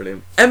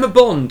 Brilliant. Emma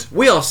Bond.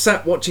 We are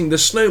sat watching The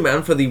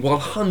Snowman for the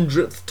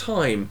 100th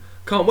time.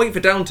 Can't wait for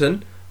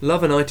Downton.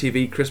 Love an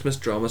ITV Christmas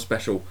drama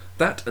special.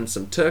 That and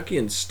some turkey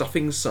and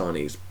stuffing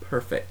sarnies.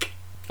 Perfect.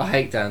 I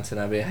hate Downton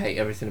Abbey. I hate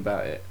everything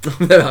about it.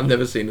 I've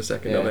never seen a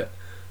second of Yeah. it.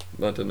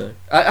 I don't know.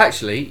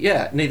 Actually,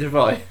 yeah, neither have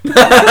I.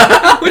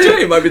 What do you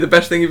mean? It might be the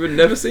best thing you've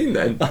never seen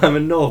then. I'm a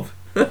knob.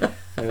 There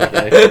we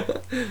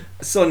go.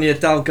 Sonia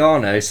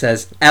Dalgano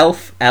says,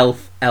 "Elf,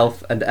 Elf,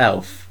 Elf and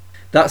Elf.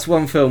 That's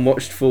one film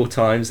watched 4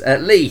 times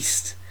at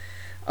least.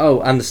 Oh,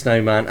 and The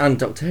Snowman and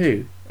Doctor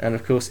Who. And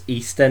of course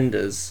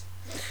EastEnders.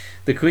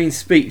 The Queen's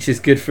speech is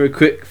good for a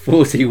quick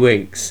 40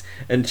 winks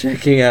and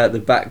checking out the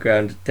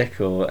background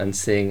decor and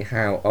seeing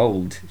how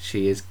old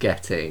she is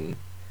getting."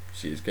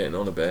 She's getting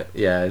on a bit.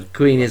 Yeah, the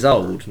Queen is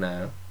old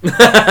now.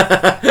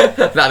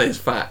 That is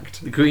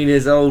fact. The Queen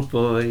is old,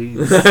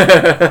 boys.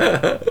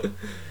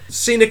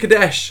 Sina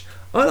Kadesh.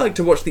 I like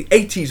to watch the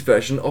 80s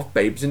version of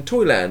Babes in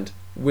Toyland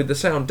with the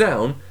sound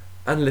down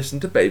and listen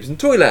to Babes in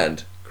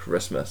Toyland.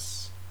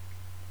 Christmas.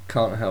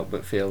 Can't help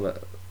but feel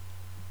that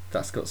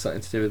that's got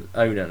something to do with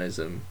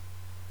onanism.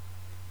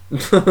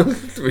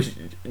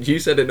 You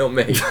said it, not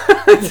me.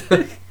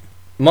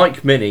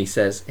 Mike Minnie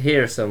says,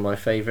 "Here are some of my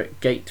favourite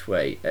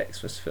gateway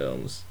Xmas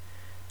films."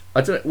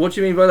 I don't know, what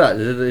do you mean by that?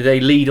 Do they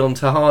lead on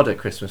to harder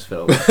Christmas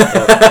films?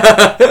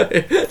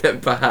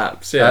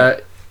 Perhaps,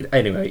 yeah.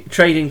 Anyway,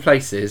 Trading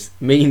Places,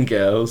 Mean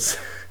Girls,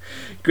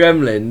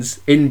 Gremlins,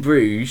 In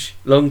Bruges,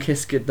 Long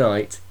Kiss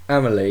Goodnight,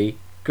 Amelie,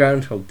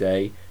 Groundhog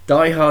Day,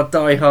 Die Hard,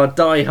 Die Hard,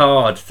 Die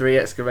Hard! 3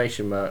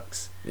 exclamation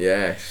marks.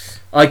 Yes.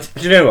 Do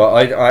you know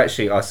what? I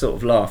sort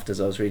of laughed as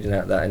I was reading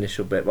out that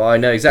initial bit, but I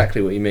know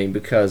exactly what you mean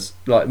because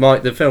like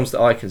the films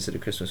that I consider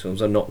Christmas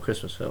films are not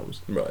Christmas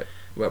films. Right.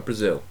 Well,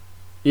 Brazil.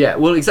 Yeah,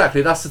 well,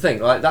 exactly. That's the thing.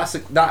 Like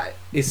that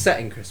is set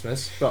in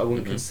Christmas, but I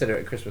wouldn't consider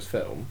it a Christmas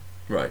film.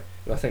 Right.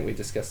 I think we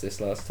discussed this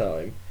last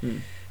time.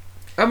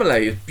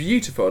 Amelie is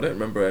beautiful. I don't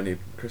remember any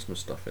Christmas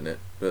stuff in it,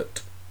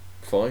 but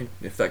fine.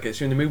 If that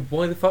gets you in the mood,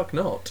 why the fuck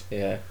not?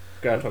 Yeah,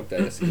 Groundhog Day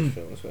is a good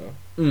film as well.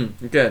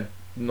 Again,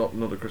 not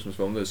a Christmas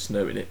film. There's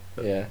snow in it.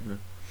 But, Yeah.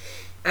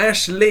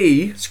 Ash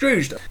Lee,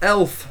 Scrooged,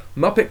 Elf,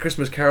 Muppet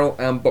Christmas Carol,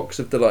 and Box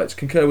of Delights.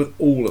 Concur with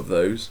all of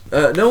those.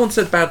 No one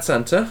said Bad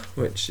Santa,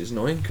 which is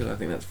annoying because I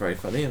think that's very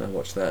funny, and I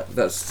watched that.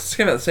 That's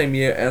came out the same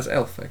year as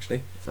Elf,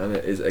 actually, and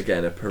it is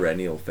again a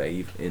perennial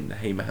fave in the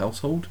Hamer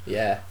household.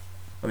 Yeah.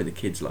 I mean, the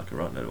kids like a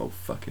right load of old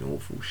fucking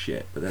awful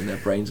shit, but then their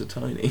brains are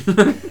tiny.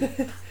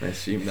 I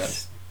assume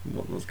that's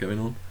what's going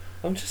on.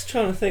 I'm just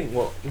trying to think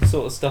what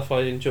sort of stuff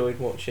I enjoyed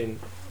watching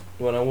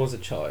when I was a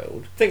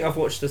child. I think I've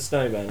watched The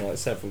Snowman like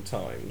several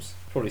times.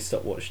 Probably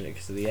stopped watching it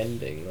because of the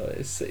ending. Like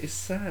it's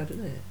sad,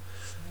 isn't it?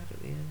 Sad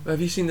at the end.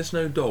 Have you seen The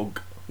Snow Dog?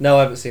 No,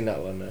 I haven't seen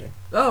that one. No.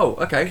 Oh,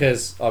 okay.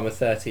 Because I'm a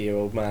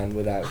 30-year-old man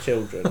without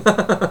children.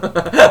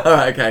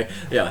 Alright, okay.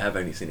 Yeah, I have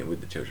only seen it with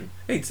the children.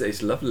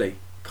 It's lovely.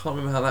 Can't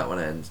remember how that one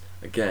ends.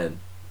 Again,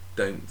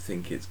 don't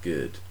think it's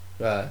good.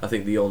 I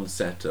think the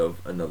onset of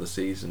another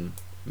season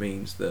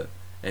means that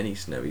any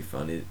snowy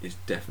fun is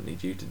definitely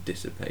due to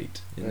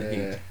dissipate in the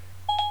heat.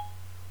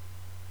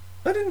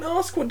 I didn't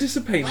ask what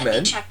dissipate Let me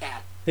meant. check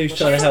that. Who's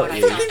trying to help What I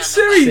you? found on the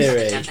Siri. web.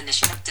 Siri. The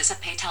definition of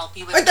dissipate help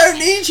you with I don't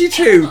missing. need you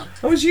Take a to! look.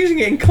 I was using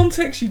it in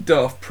context, you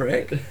daft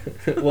prick.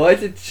 Why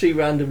did she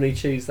randomly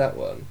choose that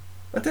one?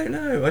 I don't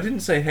know. I didn't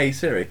say hey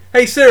Siri.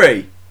 Hey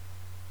Siri!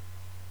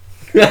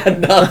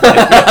 No.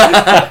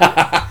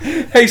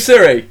 Hey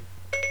Siri!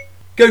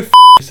 Go f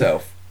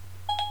yourself.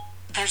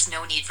 There's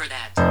no need for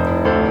that.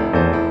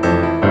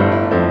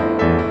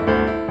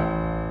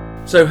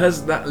 So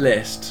has that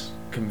list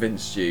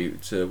convinced you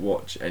to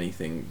watch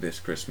anything this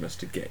Christmas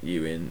to get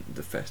you in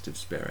the festive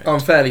spirit? I'm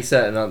fairly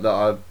certain that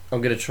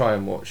I'm going to try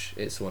and watch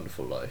It's a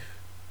Wonderful Life.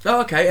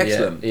 Oh, okay,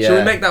 excellent. Yeah. Shall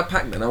we make that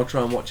pact then? I'll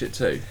try and watch it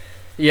too.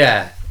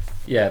 Yeah,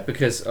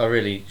 because I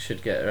really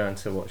should get around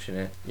to watching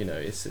it. You know,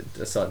 it's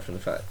aside from the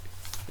fact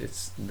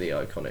it's the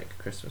iconic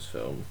Christmas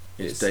film.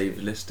 It's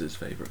Dave Lister's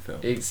favourite film.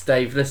 It's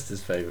Dave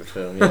Lister's favourite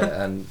film,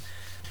 yeah, and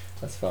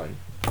that's fine.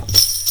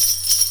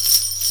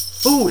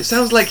 Oh, it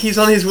sounds like he's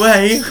on his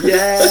way.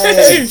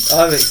 Yay!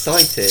 I'm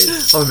excited.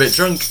 I'm a bit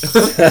drunk.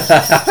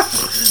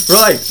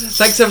 Right,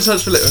 thanks ever so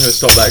much for listening.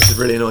 Stop that, 'cause it's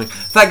really annoying.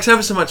 Thanks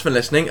ever so much for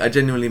listening. I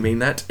genuinely mean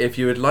that. If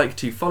you would like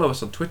to follow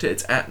us on Twitter,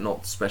 it's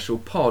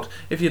 @NotSpecialPod.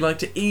 If you'd like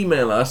to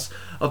email us,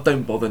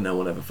 don't bother, no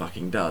one ever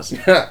fucking does.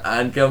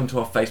 And go onto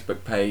our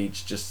Facebook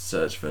page, just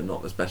search for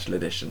Not the Special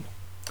Edition.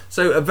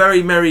 So a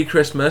very Merry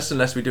Christmas,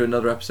 unless we do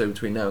another episode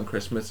between now and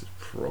Christmas. It's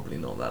probably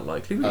not that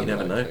likely, but you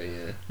never know.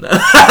 Yeah.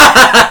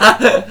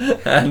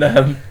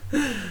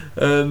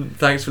 And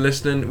thanks for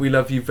listening. We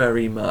love you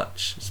very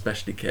much,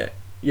 especially Kit.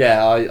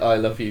 Yeah, I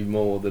love you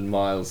more than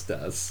Miles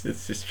does.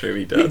 It's just true, he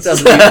He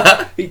does.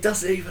 he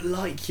doesn't even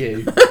like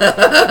you.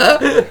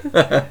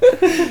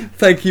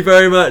 Thank you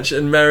very much,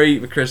 and Merry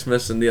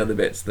Christmas and the other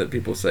bits that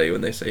people say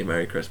when they say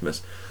Merry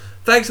Christmas.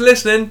 Thanks for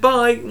listening.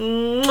 Bye.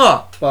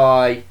 Mwah.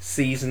 Bye.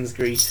 Season's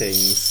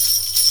greetings.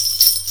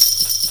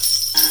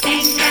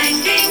 Ding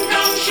dang ding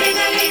dong,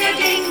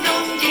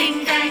 shing-a-ling-a-ding-dong,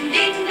 ding dang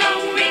ding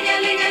dong,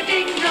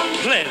 ring-a-ling-a-ding-dong.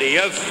 Plenty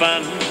of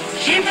fun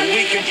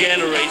we can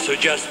generate, so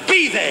just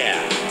be there.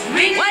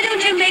 Ring. Why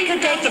don't you make a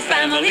date The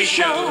family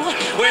show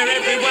where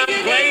everyone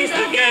plays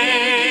the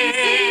game.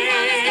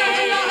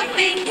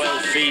 Well,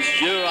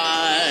 feast your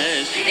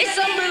eyes. It's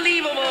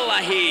unbelievable,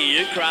 I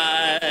hear you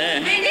cry.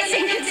 It's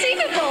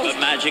inconceivable. But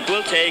magic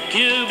will take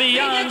you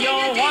beyond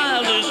your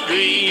wildest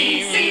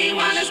dreams.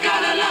 One has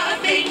got a lot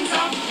of things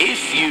on.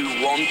 If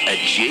you want a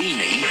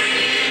genie,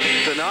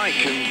 then I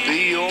can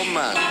be your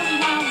man.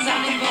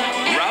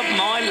 Rub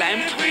my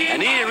lamp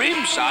and hear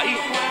him say,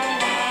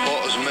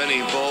 Pot as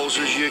many balls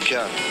as you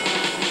can.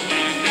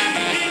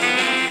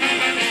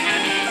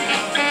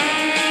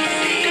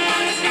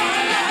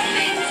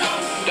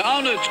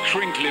 down at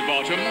Crinkly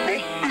Bottom,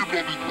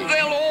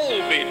 they'll all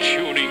be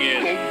tuning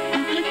in.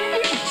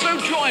 So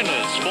join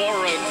us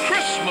for a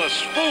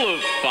Christmas full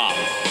of fun.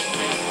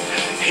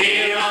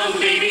 Here on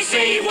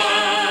BBC One.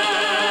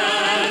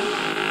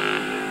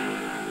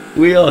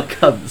 We are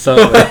cunts,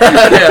 aren't we?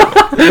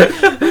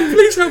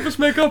 Please help us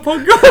make our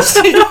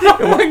podcast.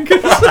 Wankers.